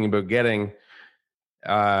been thinking about getting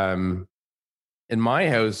in my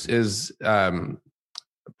house is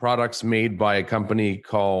products made by a company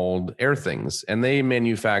called Airthings, and they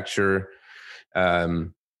manufacture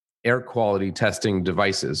air quality testing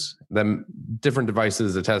devices. Them different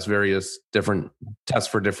devices that test tests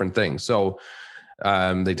for different things. So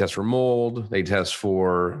they test for mold, they test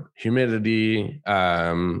for humidity,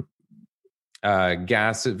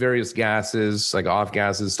 various gases like off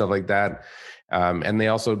gases, stuff like that. And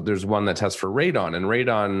there's one that tests for radon, and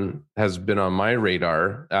radon has been on my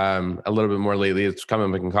radar a little bit more lately. It's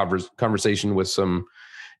come up in conversation with some.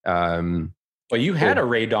 Well, you had a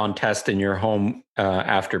radon test in your home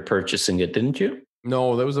after purchasing it, didn't you?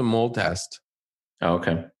 No, that was a mold test. Oh,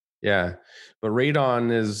 okay. Yeah. But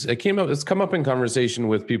radon it's come up in conversation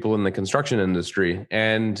with people in the construction industry.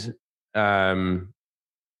 And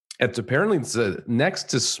it's apparently next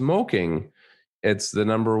to smoking, it's the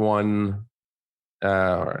number one,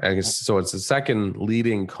 I guess, so it's the second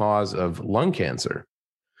leading cause of lung cancer,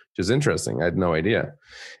 which is interesting. I had no idea.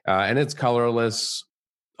 And it's colorless,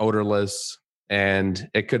 odorless, and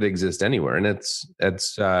it could exist anywhere. And it's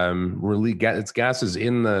gases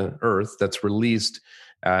in the earth that's released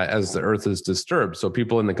as the earth is disturbed. So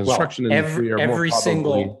people in the construction industry are every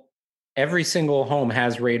single home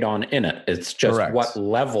has radon in it. It's just correct. What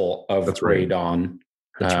level of radon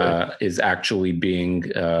is actually being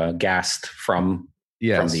gassed from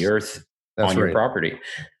the earth on your property.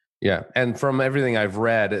 Yeah. And from everything I've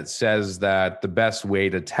read, it says that the best way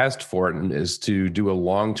to test for it is to do a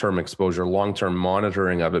long-term exposure, long-term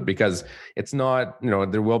monitoring of it, because it's not,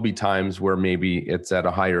 there will be times where maybe it's at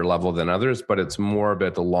a higher level than others, but it's more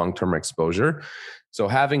about the long-term exposure. So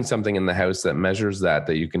having something in the house that measures that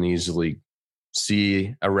you can easily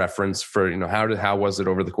see a reference for, how was it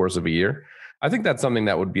over the course of a year? I think that's something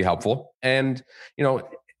that would be helpful. And,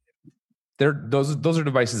 those are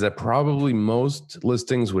devices that probably most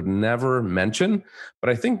listings would never mention, but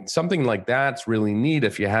I think something like that's really neat.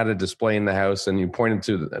 If you had a display in the house and you pointed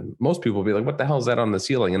to, most people would be like, "What the hell is that on the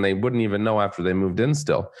ceiling?" And they wouldn't even know after they moved in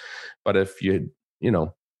still. But if you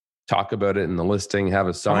talk about it in the listing, have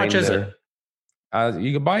a sign. How much is it?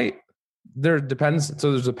 You can buy. There depends.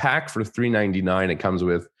 So there's a pack for $399. It comes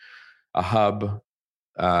with a hub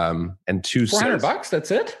and two $400. That's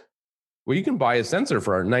it. Well, you can buy a sensor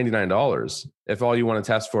for $99 if all you want to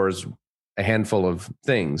test for is a handful of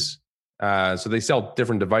things. So they sell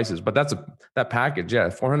different devices, but that package,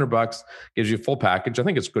 $400 gives you a full package. I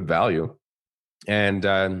think it's good value. And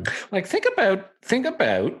think about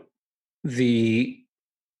the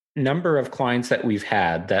number of clients that we've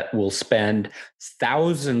had that will spend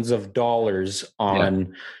thousands of dollars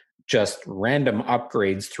on just random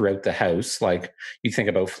upgrades throughout the house. Like you think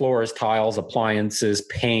about floors, tiles, appliances,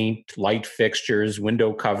 paint, light fixtures,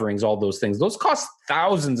 window coverings, all those things. Those cost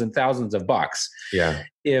thousands and thousands of bucks. Yeah.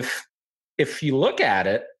 If you look at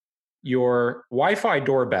it, your Wi-Fi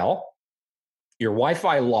doorbell, your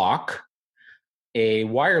Wi-Fi lock, a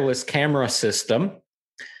wireless camera system,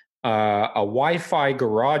 a Wi-Fi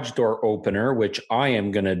garage door opener, which I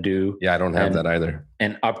am going to do. Yeah, I don't have that either.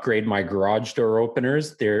 And upgrade my garage door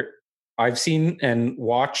openers. I've seen and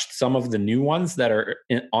watched some of the new ones that are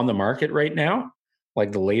on the market right now,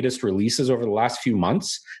 like the latest releases over the last few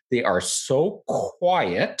months. They are so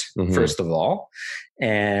quiet, first of all,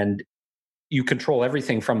 and you control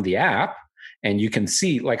everything from the app. And you can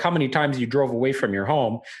see like how many times you drove away from your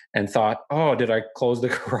home and thought, "Oh, did I close the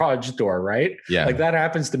garage door?" Right? Yeah. Like that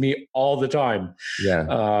happens to me all the time.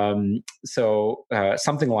 Yeah. So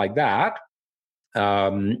something like that.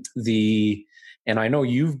 And I know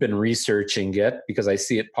you've been researching it because I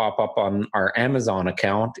see it pop up on our Amazon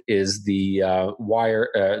account, is the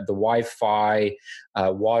Wi-Fi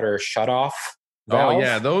water shutoff valve. Oh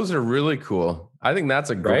yeah, those are really cool. I think that's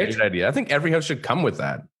a great idea. I think every house should come with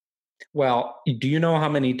that. Well, do you know how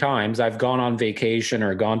many times I've gone on vacation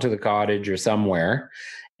or gone to the cottage or somewhere,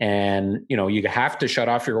 and you have to shut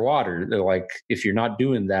off your water? They're like, if you're not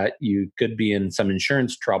doing that, you could be in some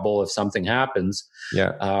insurance trouble if something happens.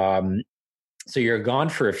 Yeah. So you're gone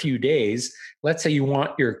for a few days. Let's say you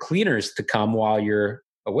want your cleaners to come while you're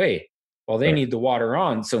away. Well, they need the water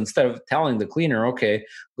on. So instead of telling the cleaner, okay,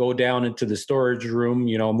 go down into the storage room,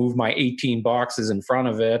 move my 18 boxes in front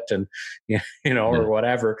of it and, or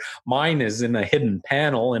whatever. Mine is in a hidden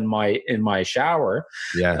panel in my shower.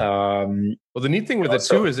 Yeah. Well, the neat thing with it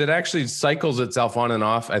too is it actually cycles itself on and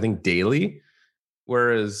off, I think, daily.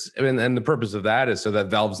 Whereas, and the purpose of that is so that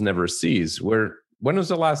valves never seize. When was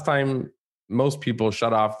the last time most people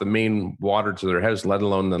shut off the main water to their house, let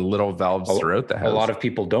alone the little valves throughout the house? A lot of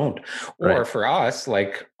people don't. Or for us,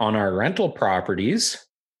 like on our rental properties,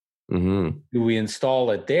 do we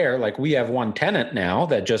install it there? Like we have one tenant now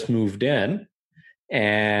that just moved in,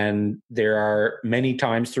 and there are many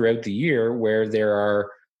times throughout the year where there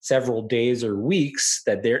are several days or weeks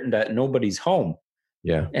that nobody's home.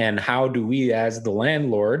 Yeah. And how do we, as the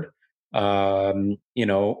landlord,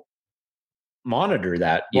 monitor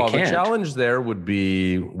that? You can't. The challenge there would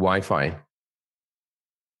be Wi-Fi,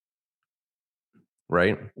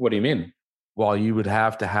 right? What do you mean? Well, you would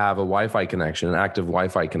have to have a Wi-Fi connection, an active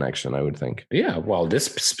Wi-Fi connection, I would think. Yeah. Well, this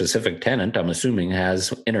specific tenant, I'm assuming,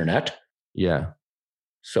 has internet. Yeah.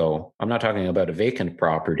 So I'm not talking about a vacant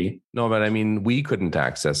property. No, but I mean, we couldn't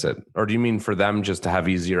access it. Or do you mean for them just to have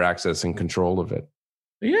easier access and control of it?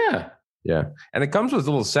 Yeah. Yeah. And it comes with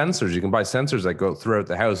little sensors. You can buy sensors that go throughout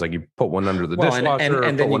the house. Like you put one under the Well, dishwasher,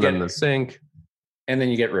 and put then you one get in the sink. and then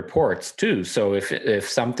you get reports too. So if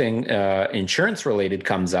something insurance related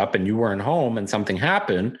comes up and you weren't home and something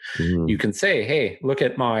happened, you can say, "Hey, look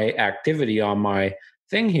at my activity on my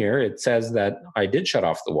thing here. It says that I did shut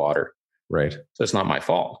off the water, Right. so it's not my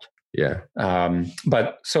fault." Yeah.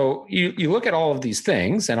 But so you look at all of these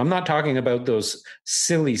things, and I'm not talking about those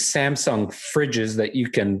silly Samsung fridges that you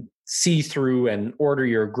can see through and order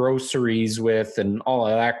your groceries with and all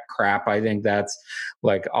of that crap. I think that's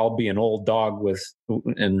like, I'll be an old dog with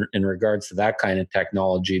in regards to that kind of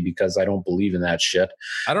technology, because I don't believe in that shit.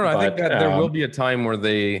 I don't know. I think But that there will be a time where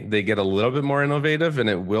they get a little bit more innovative and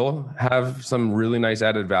it will have some really nice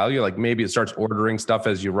added value. Like maybe it starts ordering stuff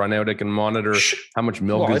as you run out. It can monitor how much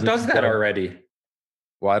milk. Well, it does that already.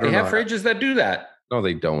 Well, I don't know. They have fridges that do that. No,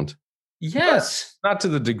 they don't. Yes. Not to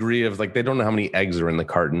the degree of like, they don't know how many eggs are in the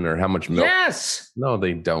carton or how much milk. Yes. No,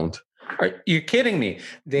 they don't. Are you kidding me?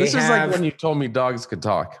 This is like when you told me dogs could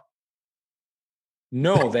talk.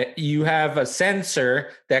 No, that you have a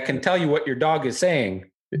sensor that can tell you what your dog is saying.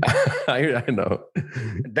 I know.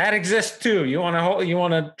 That exists too. You want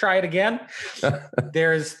to try it again?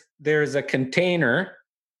 There's a container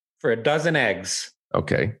for a dozen eggs.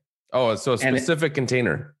 Okay. Oh, so a specific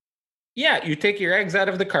container. Yeah, you take your eggs out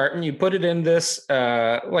of the carton, you put it in this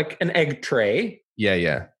like an egg tray.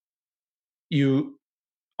 Yeah. You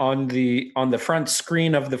on the front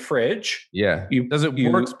screen of the fridge. Yeah. Does it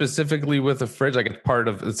work specifically with a fridge? Like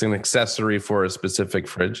it's an accessory for a specific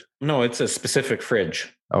fridge? No, it's a specific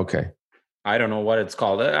fridge. Okay. I don't know what it's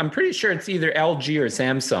called. I'm pretty sure it's either LG or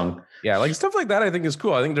Samsung. Yeah, like stuff like that I think is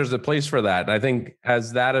cool. I think there's a place for that. And I think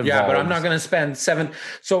as that evolves. Yeah, but I'm not going to spend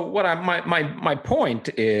So what my point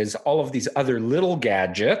is, all of these other little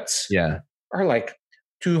gadgets are like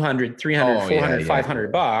 200, 300, 400,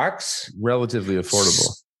 500 bucks. Relatively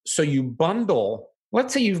affordable. So you bundle,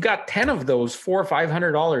 let's say you've got 10 of those $400 or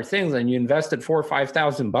 $500 things and you invested $4,000 or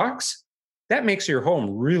 $5,000. That makes your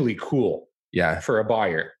home really cool. Yeah. For a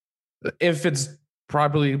buyer. If it's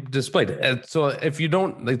properly displayed. So if you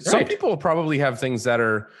don't, some people probably have things that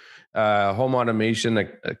are home automation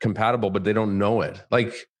compatible, but they don't know it.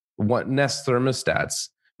 Like what Nest thermostats.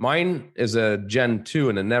 Mine is a Gen 2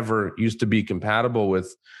 and it never used to be compatible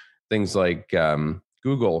with things like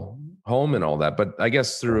Google Home and all that. But I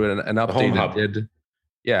guess through an update it did.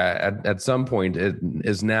 Yeah, at some point it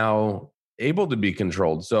is now able to be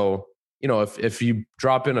controlled. So, if you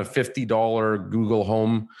drop in a $50 Google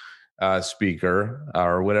Home speaker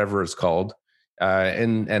or whatever it's called,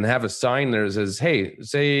 and have a sign there that says, "Hey,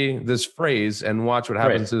 say this phrase and watch what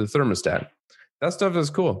happens to the thermostat." That stuff is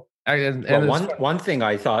cool. One thing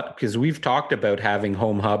I thought, because we've talked about having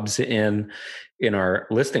home hubs in our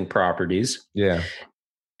listing properties. Yeah.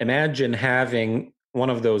 Imagine having one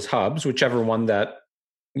of those hubs, whichever one that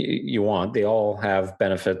you want. They all have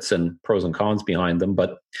benefits and pros and cons behind them,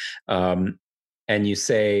 but and you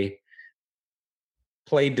say,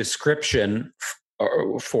 play description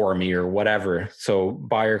for me or whatever. So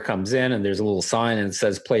buyer comes in and there's a little sign and it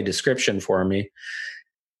says play description for me.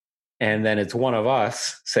 And then it's one of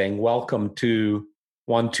us saying, welcome to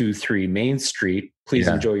 123 Main Street. Please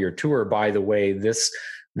enjoy your tour. By the way, this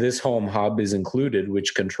home hub is included,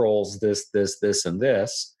 which controls this, and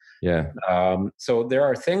this. Yeah. So there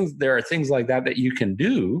are things like that you can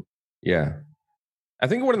do. Yeah. I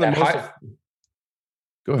think one of the most...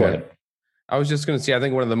 Go ahead. I was just going to say, I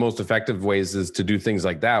think one of the most effective ways is to do things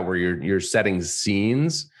like that, where you're setting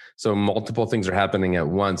scenes. So multiple things are happening at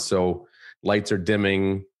once. So lights are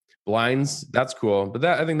dimming, blinds, that's cool. But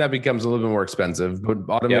I think that becomes a little bit more expensive. But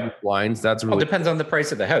automated blinds, that's really... Well, it depends on the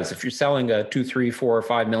price of the house. If you're selling a $2, $3, $4, or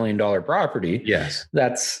 $5 million property,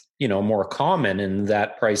 that's more common in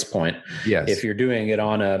that price point. Yes. If you're doing it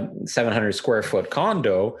on a 700 square foot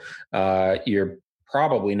condo, you're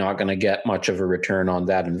probably not going to get much of a return on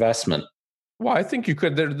that investment. Well, I think you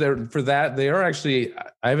could. They're for that. They are actually.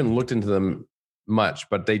 I haven't looked into them much,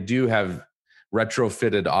 but they do have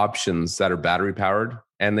retrofitted options that are battery powered,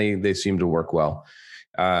 and they seem to work well.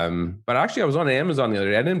 But actually, I was on Amazon the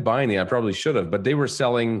other day. I didn't buy any. I probably should have, but they were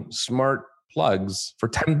selling smart plugs for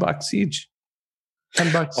 $10 each.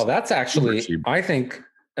 $10. Well, that's actually, I think.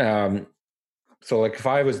 So, like, if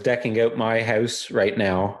I was decking out my house right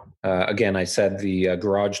now, again, I said the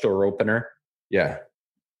garage door opener. Yeah.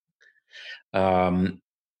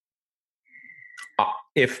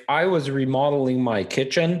 If I was remodeling my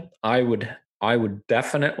kitchen, I would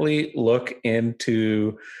definitely look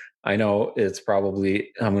into, I know it's probably,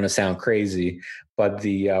 I'm going to sound crazy, but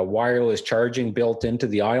the wireless charging built into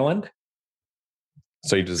the island.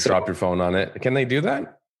 So you just drop your phone on it. Can they do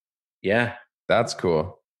that? Yeah. That's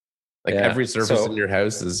cool. Like Yeah. every surface in your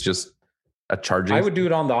house is just a charging. I would do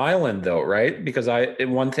it on the island though, right? Because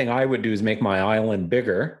one thing I would do is make my island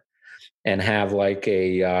bigger and have like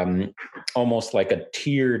a almost like a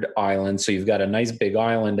tiered island. So you've got a nice big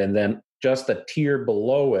island, and then just a tier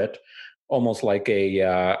below it, almost like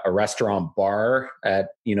a restaurant bar at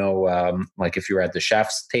like if you're at the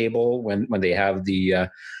chef's table when they have the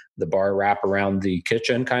bar wrap around the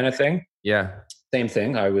kitchen kind of thing. Yeah. Same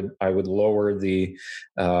thing. I would lower the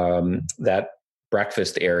that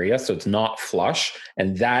breakfast area so it's not flush,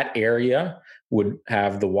 and that area would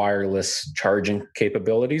have the wireless charging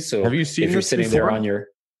capabilities. So have you seen if you're sitting before? there on your,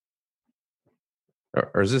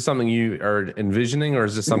 or is this something you are envisioning, or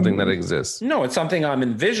is this something that exists? No, it's something I'm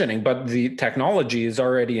envisioning, but the technology is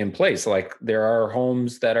already in place. Like there are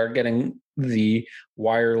homes that are getting the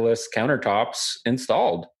wireless countertops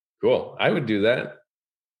installed. Cool. I would do that.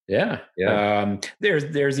 Yeah.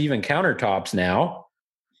 There's even countertops now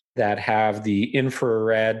that have the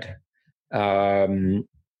infrared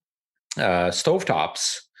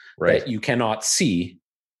stovetops that you cannot see.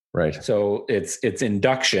 Right. So it's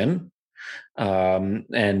induction.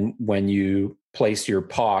 And when you place your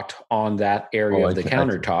pot on that area of the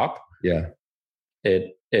countertop,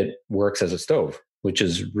 it works as a stove, which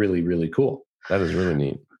is really, really cool. That is really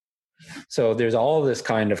neat. So there's all this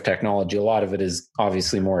kind of technology. A lot of it is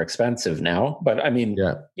obviously more expensive now, but I mean,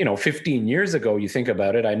 15 years ago, you think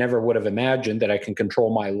about it, I never would have imagined that I can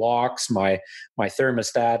control my locks, my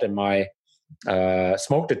thermostat, and my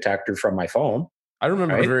smoke detector from my phone. I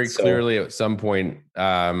remember very clearly at some point,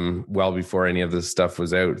 well before any of this stuff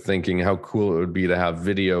was out, thinking how cool it would be to have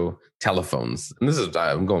video telephones. And this is,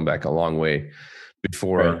 I'm going back a long way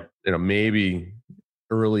before, maybe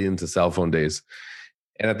early into cell phone days.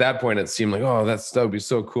 And at that point, it seemed like, oh, that would be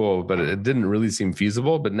so cool, but it didn't really seem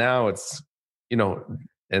feasible. But now it's,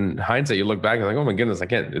 in hindsight, you look back and like, oh my goodness, I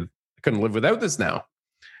couldn't live without this now.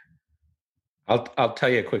 I'll tell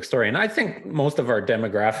you a quick story. And I think most of our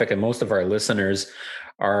demographic and most of our listeners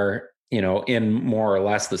are, in more or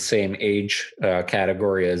less the same age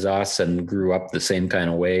category as us and grew up the same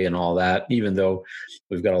kind of way and all that, even though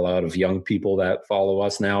we've got a lot of young people that follow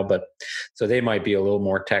us now. But so they might be a little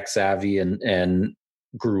more tech savvy and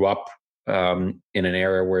grew up in an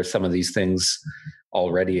era where some of these things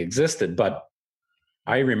already existed. But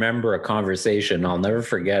I remember a conversation, I'll never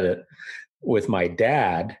forget it, with my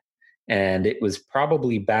dad. And it was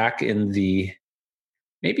probably back in the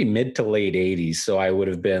maybe mid to late 80s. So I would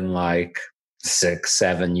have been like 6,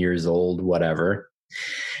 7 years old, whatever.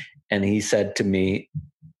 And he said to me,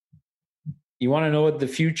 you want to know what the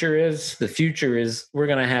future is? The future is we're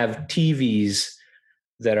going to have TVs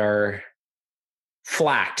that are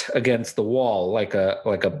flat against the wall, like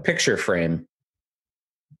a picture frame.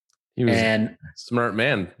 He was a smart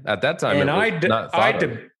man at that time. And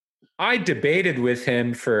I debated with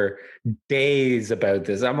him for days about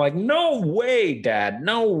this. I'm like, no way, Dad.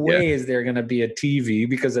 No way is there going to be a TV,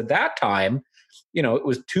 because at that time, it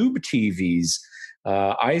was tube TVs.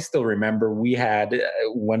 I still remember when we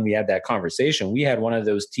had that conversation, we had one of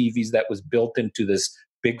those TVs that was built into this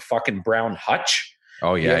big fucking brown hutch.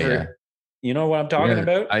 Oh, yeah. You know what I'm talking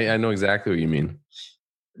about? I know exactly what you mean.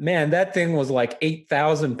 Man, that thing was like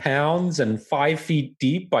 8,000 pounds and 5 feet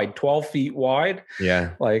deep by 12 feet wide.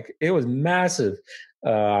 Yeah. Like it was massive.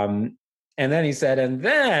 And then he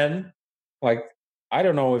said, like, I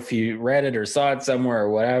don't know if he read it or saw it somewhere or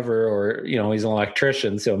whatever, or, he's an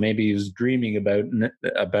electrician, so maybe he was dreaming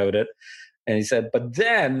about it. And he said, but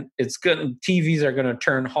then TVs are going to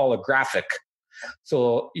turn holographic.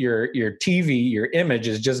 So your TV, your image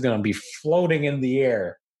is just going to be floating in the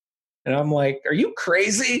air. And I'm like, are you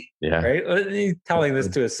crazy? Yeah. Right. He's telling this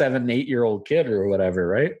to a 7, 8-year-old kid or whatever.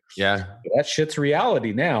 Right. Yeah. That shit's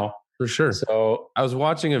reality now. For sure. So I was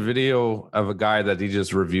watching a video of a guy that he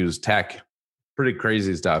just reviews tech, pretty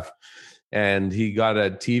crazy stuff. And he got a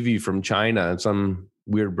TV from China, some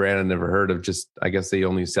weird brand I never heard of. Just, I guess they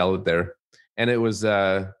only sell it there. And it was,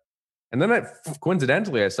 and then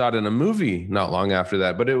coincidentally, I saw it in a movie not long after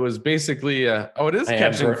that, but it was basically, it is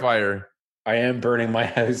catching fire. I am burning my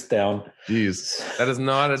house down. Jeez, that is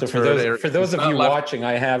not a so for those of you watching,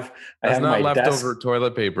 I have my leftover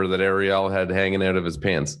toilet paper that Ariel had hanging out of his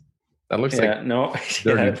pants. That looks like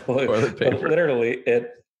toilet paper. Literally,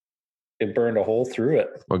 it burned a hole through it.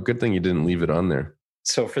 Well, good thing you didn't leave it on there.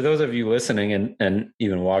 So for those of you listening and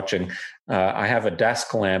even watching, I have a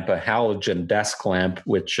desk lamp, a halogen desk lamp,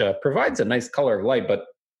 which provides a nice color of light, but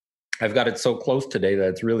I've got it so close today that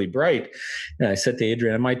it's really bright. And I said to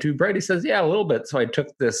Adrian, am I too bright? He says, yeah, a little bit. So I took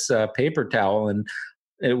this paper towel, and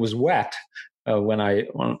it was wet damp when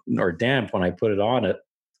I put it on it.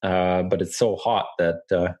 but it's so hot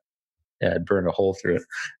that it burned a hole through it.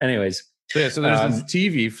 Anyways. So there's this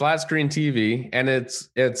TV, flat screen TV, and it's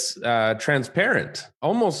transparent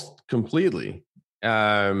almost completely.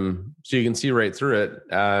 So you can see right through it.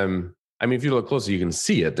 If you look closer, you can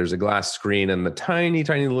see it. There's a glass screen and the tiny,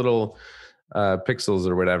 tiny little pixels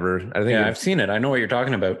or whatever. I think I've seen it. I know what you're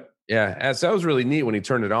talking about. Yeah, so that was really neat when he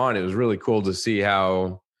turned it on. It was really cool to see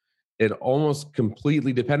how it almost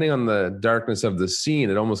completely, depending on the darkness of the scene,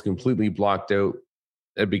 it almost completely blocked out.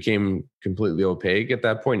 It became completely opaque at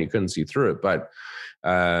that point. You couldn't see through it. But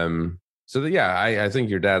I think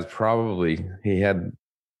your dad's probably,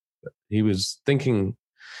 he was thinking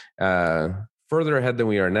further ahead than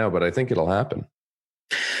we are now, but I think it'll happen.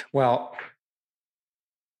 Well,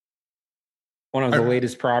 one of the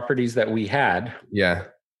latest properties that we had. Yeah.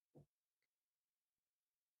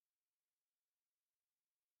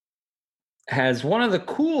 Has one of the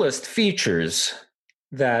coolest features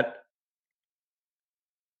that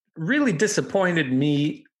really disappointed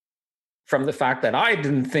me from the fact that I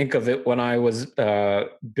didn't think of it when I was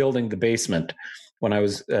building the basement, when I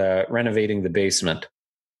was renovating the basement,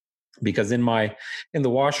 because in the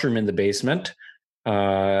washroom in the basement,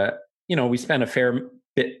 we spent a fair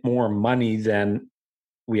bit more money than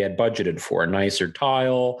we had budgeted for. Nicer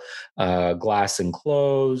tile, glass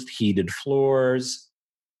enclosed, heated floors.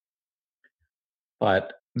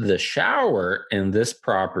 But the shower in this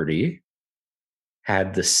property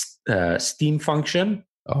had the steam function.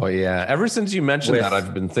 Oh, yeah. Ever since you mentioned that,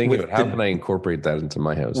 I've been thinking about how can I incorporate that into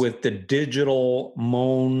my house? With the digital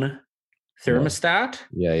Moan thermostat.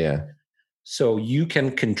 Yeah. So you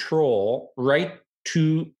can control right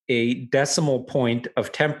to a decimal point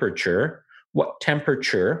of temperature, what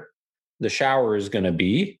temperature the shower is going to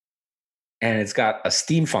be. And it's got a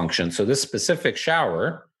steam function. So this specific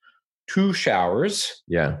shower, 2 showers.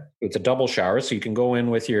 Yeah. It's a double shower. So you can go in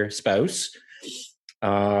with your spouse.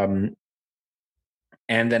 And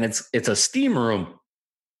then it's a steam room.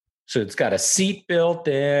 So it's got a seat built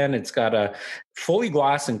in. It's got a fully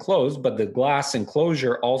glass enclosed, but the glass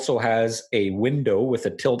enclosure also has a window with a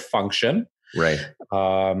tilt function. Right.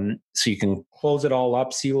 So you can close it all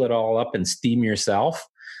up, seal it all up, and steam yourself.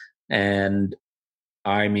 And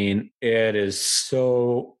it is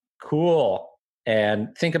so cool.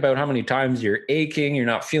 And think about how many times you're aching, you're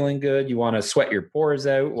not feeling good, you want to sweat your pores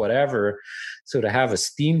out, whatever. So to have a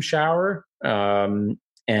steam shower and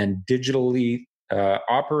digitally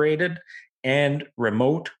operated and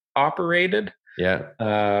remote operated,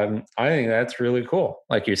 I think that's really cool.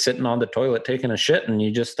 Like you're sitting on the toilet taking a shit and you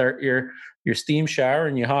just start your steam shower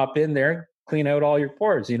and you hop in there, clean out all your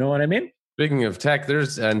pores. You know what I mean? Speaking of tech,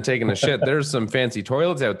 and taking a shit, there's some fancy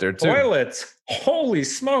toilets out there too. Toilets. Holy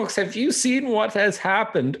smokes. Have you seen what has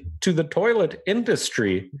happened to the toilet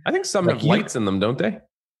industry? I think some have lights in them, don't they?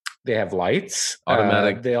 They have lights.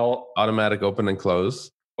 Automatic. They'll automatic open and close.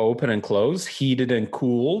 Open and close, heated and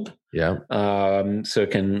cooled. Yeah. So it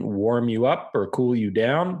can warm you up or cool you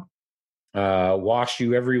down, wash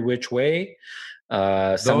you every which way.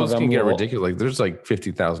 Those of them can get ridiculous. Like there's like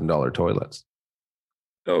 $50,000 toilets.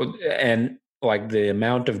 Oh, and like the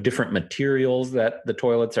amount of different materials that the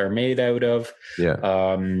toilets are made out of.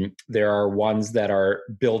 Yeah. There are ones that are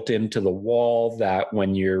built into the wall that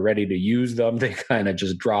when you're ready to use them, they kind of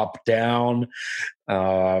just drop down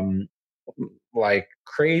like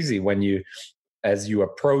crazy. As you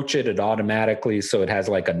approach it, it automatically, so it has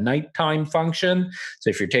like a nighttime function.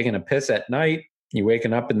 So if you're taking a piss at night, you're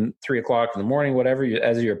waking up in 3:00 in the morning, whatever,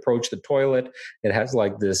 as you approach the toilet, it has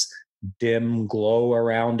like this dim glow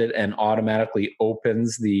around it and automatically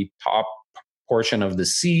opens the top portion of the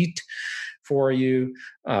seat for you.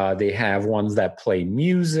 They have ones that play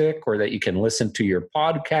music or that you can listen to your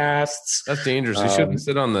podcasts. That's dangerous. You shouldn't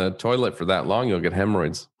sit on the toilet for that long. You'll get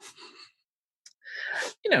hemorrhoids.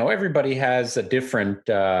 Everybody has a different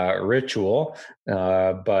ritual,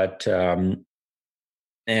 but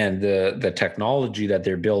and the technology that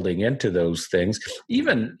they're building into those things,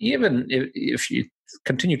 even if you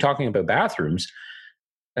continue talking about bathrooms,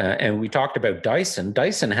 and we talked about Dyson.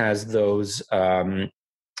 Dyson has those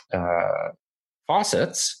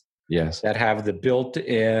faucets, yes, that have the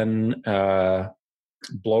built-in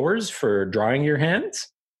blowers for drying your hands.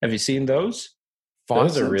 Have you seen those?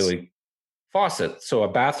 Faucets? Those are really faucet. So a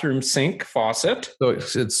bathroom sink faucet. So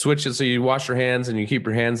it switches. So you wash your hands and you keep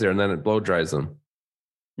your hands there, and then it blow dries them.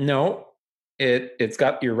 No, it's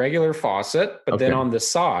got your regular faucet, but then on the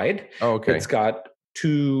side, it's got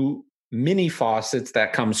 2 mini faucets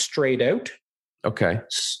that come straight out. Okay.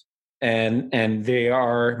 And they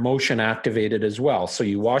are motion activated as well. So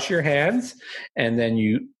you wash your hands and then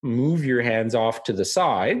you move your hands off to the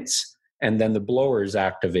sides and then the blowers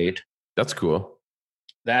activate. That's cool.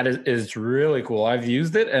 That is really cool. I've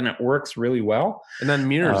used it and it works really well. And then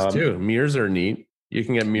mirrors too. Mirrors are neat. You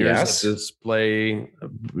can get mirrors that display.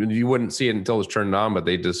 You wouldn't see it until it's turned on, but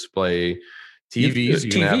they display TVs.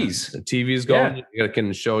 TVs going. Yeah. It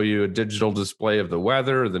can show you a digital display of the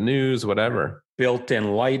weather, the news, whatever.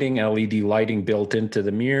 Built-in lighting, LED lighting built into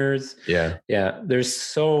the mirrors. Yeah. Yeah. There's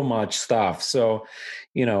so much stuff. So,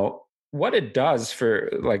 what it does for,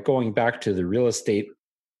 like, going back to the real estate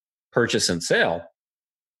purchase and sale,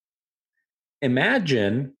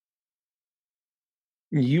 imagine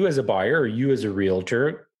you as a buyer or you as a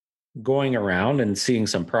realtor going around and seeing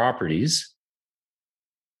some properties.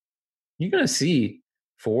 You're going to see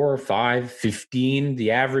 4, 5, 15.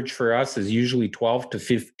 The average for us is usually 12 to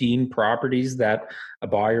 15 properties that a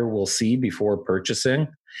buyer will see before purchasing.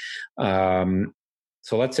 So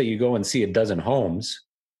let's say you go and see a dozen homes.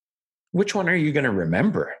 Which one are you going to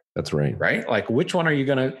remember? That's right. Right? Like, which one are you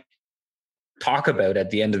going to talk about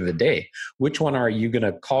at the end of the day? Which one are you going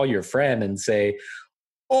to call your friend and say,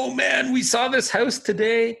 oh man, we saw this house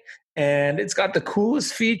today and it's got the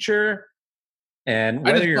coolest feature. And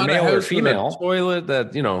whether you're male or female, toilet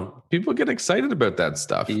that, people get excited about that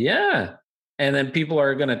stuff. Yeah. And then people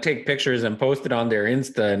are going to take pictures and post it on their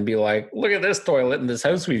Insta and be like, look at this toilet in this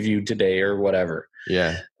house we viewed today or whatever.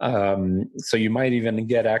 Yeah. So you might even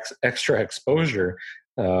get extra exposure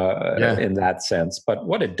in that sense. But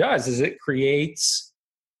what it does is it creates,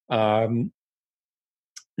 it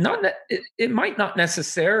might not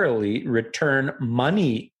necessarily return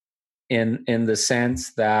money in the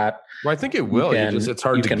sense that, well, I think it will. It's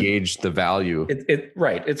hard to gauge the value.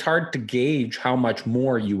 Right. It's hard to gauge how much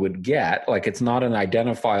more you would get. Like, it's not an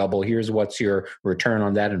identifiable, here's what's your return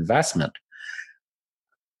on that investment.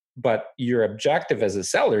 But your objective as a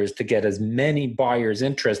seller is to get as many buyers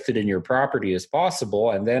interested in your property as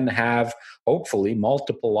possible, and then have hopefully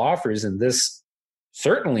multiple offers in this,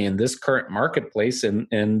 certainly in this current marketplace in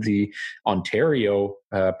the Ontario,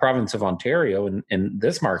 province of Ontario, in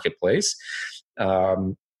this marketplace.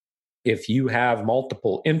 If you have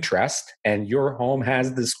multiple interest and your home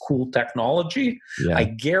has this cool technology, I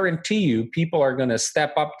guarantee you people are going to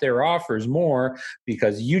step up their offers more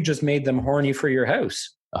because you just made them horny for your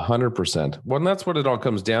house. 100%. Well, and that's what it all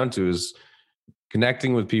comes down to, is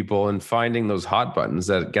connecting with people and finding those hot buttons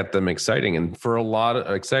that get them exciting. And for a lot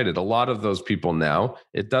of those people now,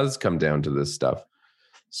 it does come down to this stuff.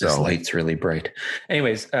 So this light's really bright.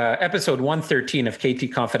 Anyways, episode 113 of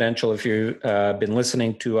KT Confidential. If you've been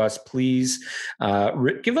listening to us, please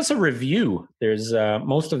give us a review. There's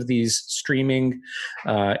most of these streaming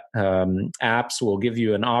apps will give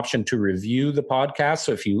you an option to review the podcast.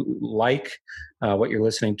 So if you like what you're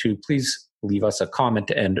listening to, please leave us a comment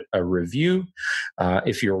and a review.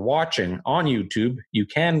 If you're watching on YouTube, you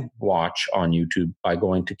can watch on YouTube by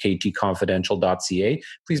going to ktconfidential.ca.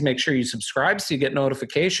 Please make sure you subscribe so you get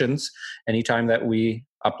notifications anytime that we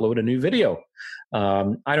upload a new video.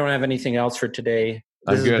 I don't have anything else for today.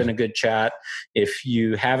 This has been a good chat. If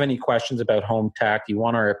you have any questions about home tech, you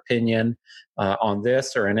want our opinion on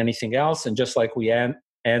this or on anything else, and just like we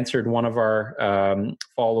answered one of our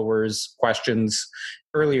followers' questions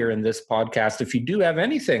earlier in this podcast, if you do have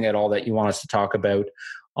anything at all that you want us to talk about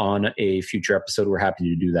on a future episode, we're happy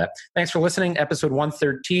to do that. Thanks for listening. Episode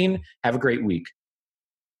 113. Have a great week.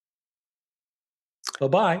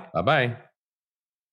 Bye-bye. Bye-bye.